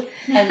 2.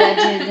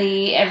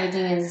 Allegedly,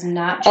 everything is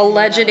not true.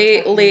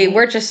 Allegedly,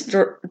 we're just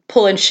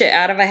pulling shit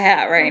out of a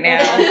hat right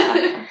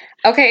now.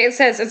 Okay, it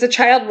says, as a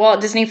child,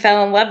 Walt Disney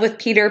fell in love with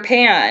Peter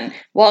Pan.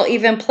 Walt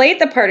even played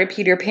the part of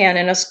Peter Pan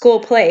in a school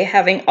play,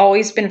 having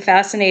always been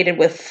fascinated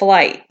with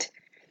flight.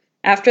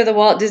 After the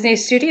Walt Disney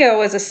Studio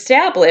was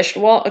established,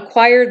 Walt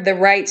acquired the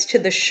rights to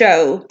the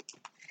show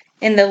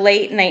in the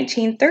late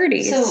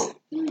 1930s. So,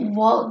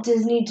 Walt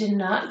Disney did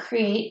not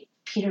create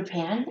Peter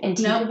Pan and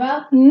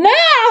Tinkerbell?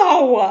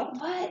 No! What?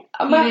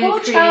 My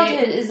whole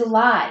childhood is a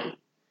lie.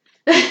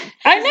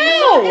 I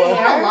know. It's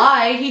not a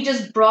lie. He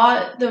just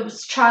brought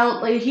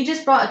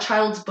a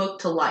child's book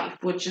to life,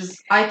 which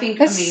is, I think,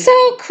 That's amazing.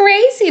 so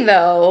crazy,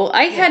 though.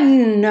 I had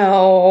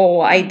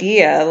no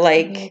idea.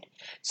 Like,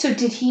 so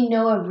did he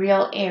know a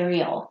real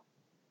Ariel?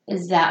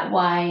 Is that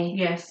why?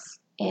 Yes.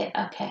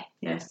 Okay.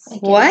 Yes.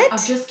 What? I'm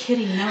just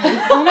kidding. No.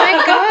 Oh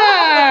my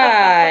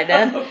god.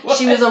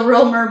 She was a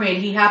real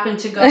mermaid. He happened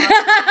to go.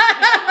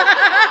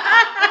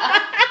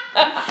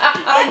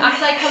 And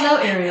he's like, hello,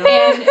 Ariel.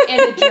 And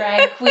the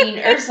drag queen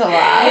Ursula.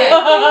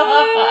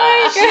 Oh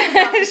my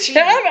god. Shut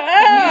The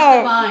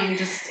up. mind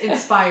just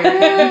inspired him.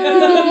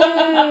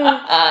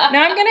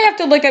 Now I'm going to have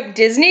to look up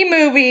Disney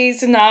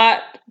movies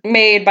not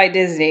made by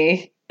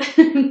Disney.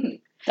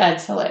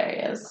 That's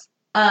hilarious.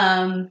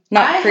 Not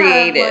I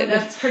created. have one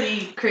that's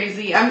pretty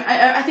crazy.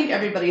 I think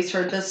everybody's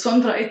heard this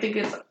one, but I think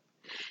it's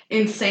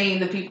insane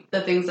the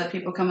things that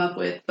people come up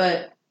with.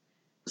 But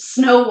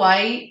Snow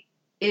White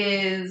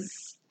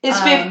is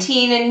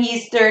 15 and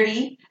he's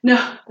 30.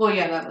 No, well,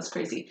 yeah, that was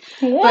crazy.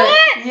 What?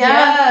 But,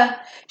 Yeah.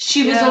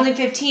 She was Yeah. only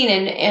 15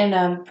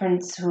 and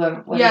Prince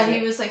whoever.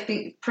 He was like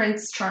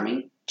Prince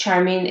Charming.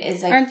 Charming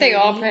is like. Aren't they 30.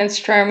 all Prince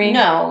Charming?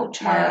 No,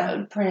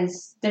 Yeah.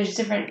 Prince. There's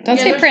different. Don't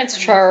say there's Prince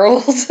different-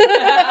 Charles.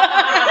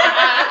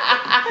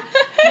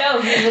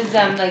 No, he was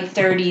like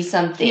 30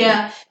 something.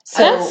 Yeah.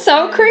 That's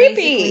so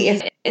creepy.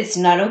 basically, it's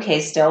not okay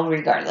still,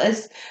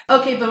 regardless.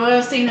 Okay, but what I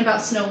was saying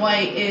about Snow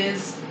White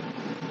is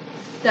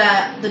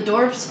that the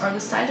dwarfs are the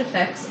side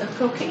effects of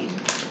cocaine.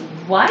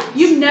 What?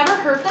 You've never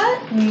heard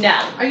that?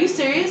 No. Are you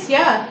serious?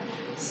 Yeah.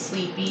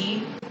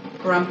 Sleepy,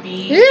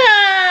 grumpy.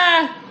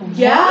 Yeah.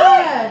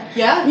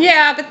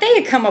 Yeah. But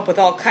they come up with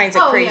all kinds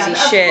of crazy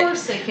shit. Of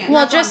course they can.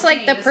 Well, That's what just I'm like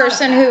saying. the It's not a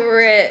person fact.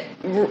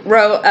 who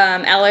wrote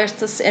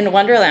Alice in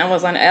Wonderland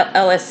was on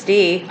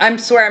LSD. I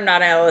swear I'm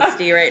not on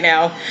LSD right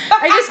now.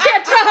 I just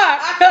can't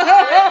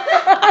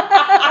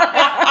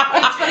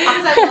It's funny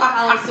because I love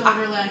Alice in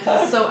Wonderland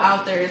because it's so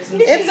out there. It's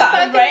insane. It's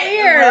fucking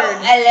weird.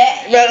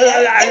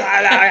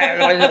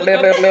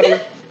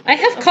 I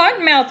have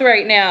cotton mouth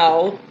right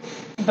now.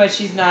 But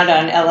she's not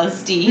on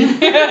LSD.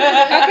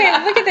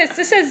 Okay, look at this.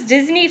 This says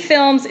Disney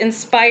films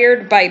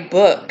inspired by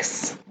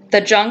books.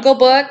 The Jungle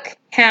Book,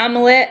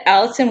 Hamlet,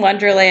 Alice in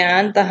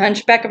Wonderland, The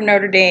Hunchback of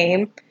Notre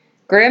Dame,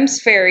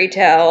 Grimm's Fairy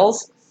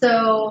Tales.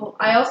 So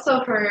I also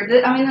heard.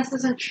 This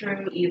isn't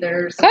true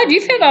either. God, you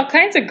found all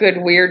kinds of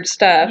good weird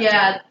stuff.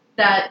 Yeah,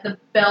 that the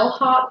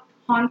bellhop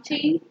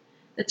haunting,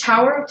 the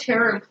Tower of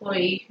Terror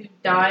employee who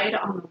died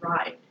on the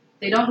ride.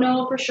 They don't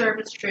know for sure if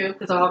it's true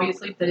because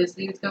obviously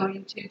Disney is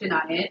going to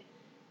deny it.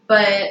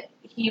 But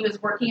he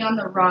was working on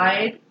the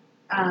ride,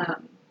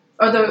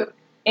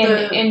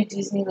 in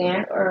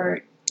Disneyland or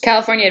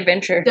California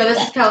Adventure. No,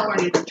 this is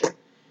California Adventure.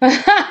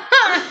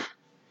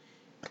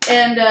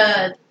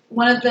 And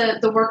one of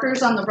the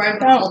workers on the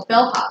ride were called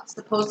bellhops.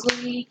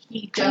 Supposedly,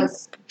 he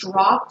just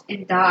dropped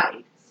and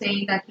died,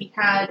 saying that he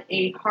had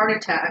a heart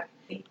attack.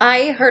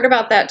 I heard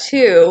about that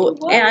too,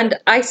 and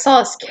I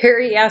saw a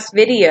scary ass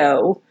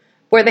video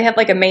where they have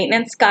like a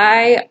maintenance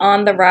guy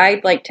on the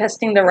ride, like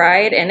testing the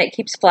ride, and it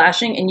keeps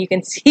flashing, and you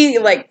can see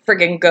like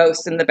friggin'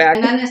 ghosts in the back.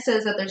 And then it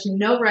says that there's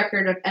no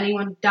record of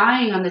anyone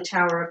dying on the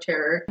Tower of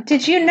Terror.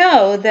 Did you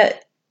know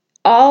that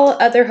all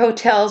other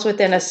hotels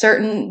within a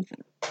certain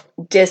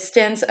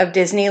distance of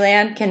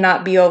Disneyland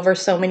cannot be over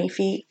so many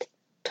feet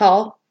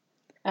tall?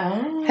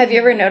 Oh. Have you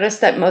ever noticed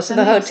that most of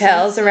the That makes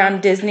hotels sense.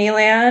 around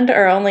Disneyland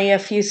are only a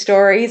few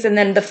stories, and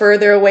then the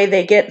further away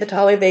they get, the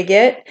taller they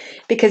get,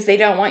 because they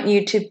don't want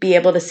you to be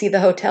able to see the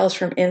hotels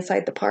from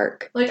inside the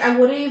park. Like, I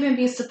wouldn't even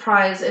be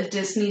surprised if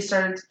Disney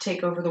started to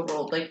take over the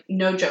world. Like,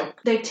 no joke.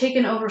 They've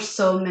taken over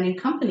so many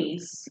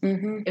companies.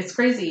 Mm-hmm. It's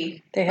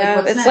crazy. They Like, have.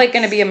 what's it's next? like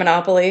going to be a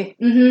monopoly.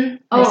 Mm-hmm.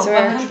 I Oh,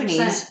 swear. 100%.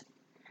 Companies.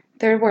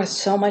 They're worth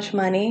so much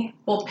money.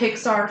 Well,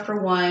 Pixar,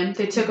 for one.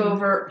 They took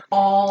over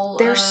all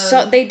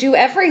They do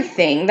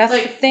everything. That's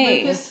like the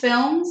thing.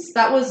 Lucasfilms,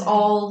 that was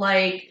all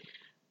like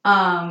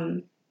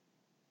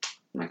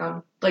my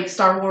God, like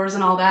Star Wars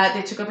and all that.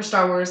 They took over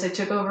Star Wars. They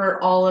took over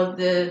all of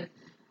the,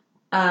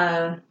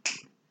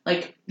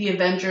 like the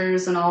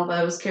Avengers and all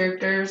those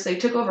characters. They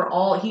took over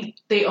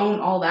they own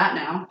all that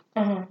now.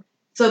 Uh-huh.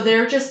 So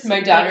they're just, My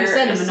daughter like you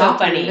said, a is so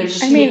monopoly. funny. They're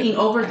just I mean, taking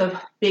over the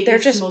biggest, they're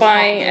just most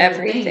buying popular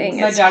everything.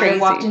 things. My It's daughter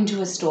crazy. walked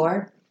into a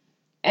store,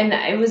 and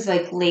it was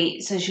like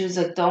late, so she was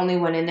like the only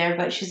one in there.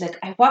 But she's like,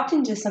 I walked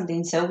into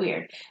something so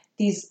weird.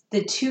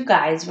 The two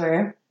guys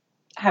were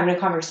having a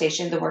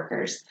conversation, the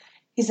workers.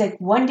 He's like,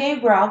 one day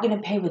we're all gonna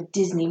pay with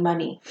Disney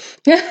money.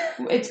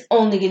 It's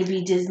only gonna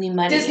be Disney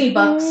money. Disney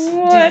bucks.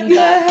 What Disney the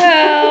bucks.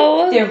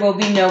 hell? There will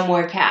be no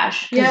more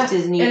cash because Yeah,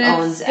 Disney and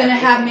owns it's gonna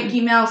have everything. Mickey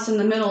Mouse in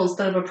the middle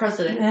instead of a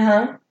president.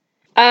 Uh-huh.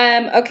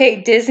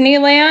 Okay,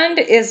 Disneyland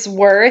is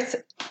worth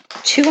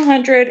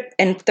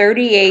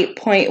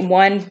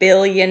 $238.1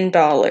 billion.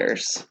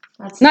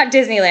 That's Not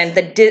Disneyland,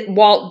 the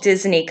Walt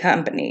Disney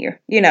Company,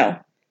 you know.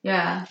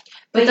 yeah,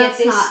 But yet that's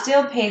they not.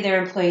 still pay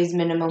their employees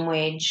minimum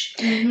wage.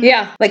 Mhm.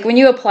 Yeah, like when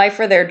you apply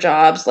for their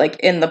jobs, like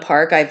in the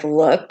park, I've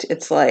looked,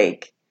 it's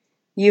like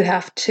you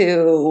have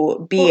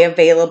to be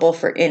available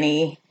for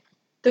any.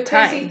 The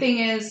crazy time. thing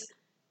is,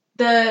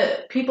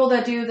 the people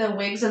that do the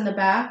wigs in the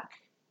back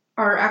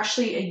are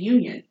actually a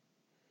union.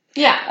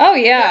 Yeah. Oh,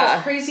 That yeah.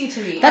 was crazy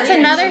to me. That's I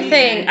didn't another know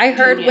thing. union- I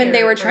heard when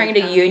they were union trying to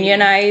or union.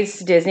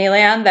 unionize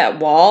Disneyland that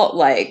Walt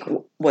like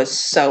was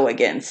so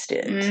against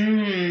it.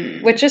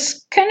 Mm. Which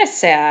is kind of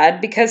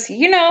sad because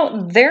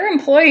their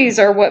employees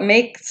are what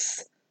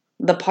makes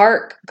the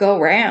park go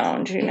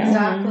round,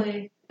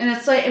 Exactly. And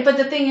it's like, but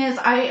the thing is,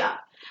 I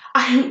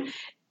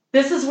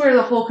this is where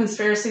the whole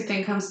conspiracy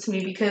thing comes to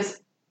me, because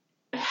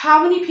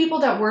how many people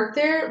that work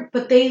there,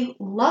 but they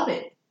love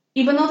it,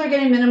 even though they're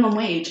getting minimum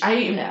wage.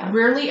 I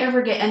rarely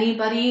ever get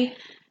anybody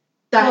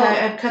that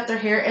have cut their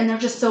hair and they're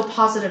just so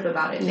positive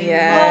about it. They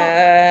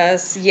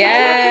Yes, I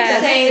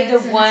yes. would say the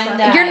one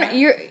that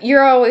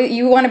You're always,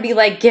 you want to be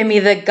like, give me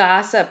the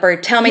gossip or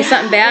tell me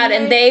something bad,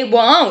 and they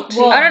won't.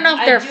 Well, I don't know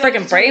if they're do have to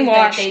freaking tell you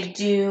that brainwashed. They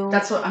do.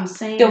 That's what I'm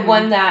saying. The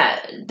one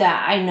that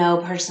I know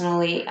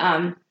personally.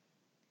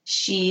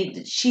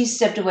 She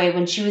stepped away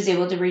when she was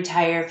able to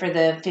retire for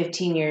the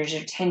 15 years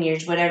or 10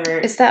 years, whatever.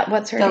 Is that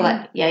what's her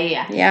name?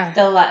 Yeah.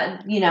 The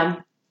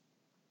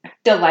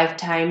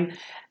lifetime.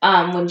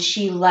 When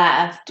she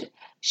left,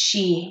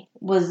 she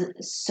was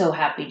so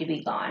happy to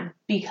be gone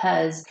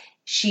because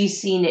she's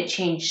seen it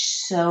change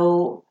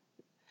so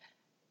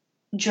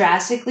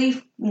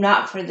drastically,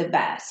 not for the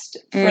best,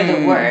 for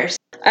the worst.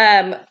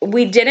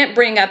 We didn't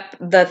bring up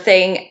the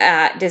thing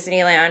at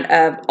Disneyland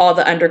of all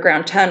the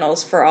underground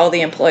tunnels for all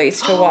the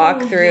employees to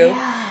walk through.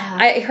 Yeah.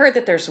 I heard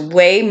that there's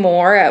way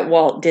more at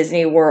Walt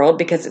Disney World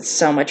because it's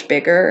so much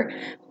bigger,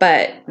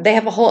 but they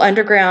have a whole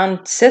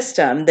underground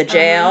system. The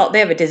jail, they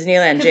have a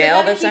Disneyland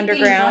jail that's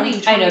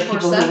underground. I know people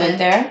who went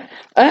there.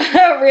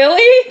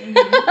 Really?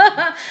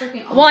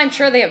 Freaking Well, I'm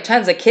sure they have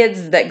tons of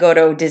kids that go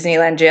to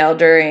Disneyland jail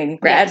during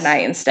grad night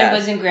and It stuff.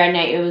 wasn't grad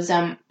night. It was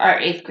our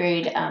 8th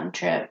grade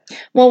trip.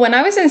 Well, when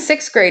I was in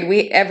 6th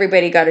grade,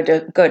 everybody got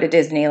to go to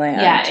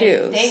Disneyland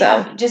too. They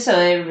have, just so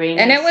everybody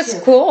knows, and it was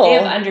too, cool. They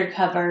have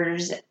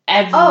undercovers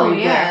everywhere. Oh,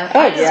 yeah.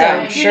 Oh,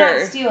 yeah, So sure. do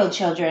not steal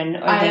children,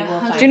 or they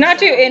will find Do not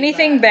do you.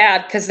 anything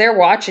bad because they're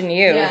watching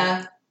you.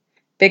 Yeah.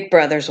 Big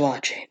Brother's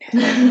watching.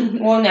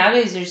 Well,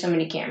 nowadays there's so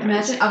many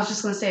cameras. I was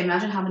just going to say,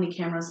 imagine how many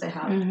cameras they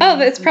have. Mhm. Oh,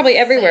 it's probably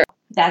everywhere.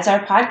 That's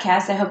our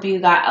podcast. I hope you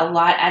got a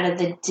lot out of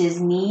the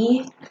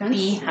Disney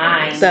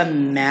behind. The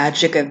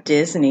magic of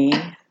Disney.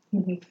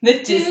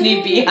 The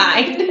Disney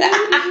behind.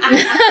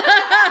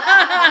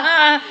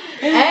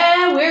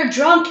 And we're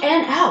drunk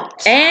and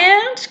out.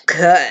 And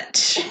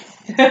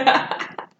cut.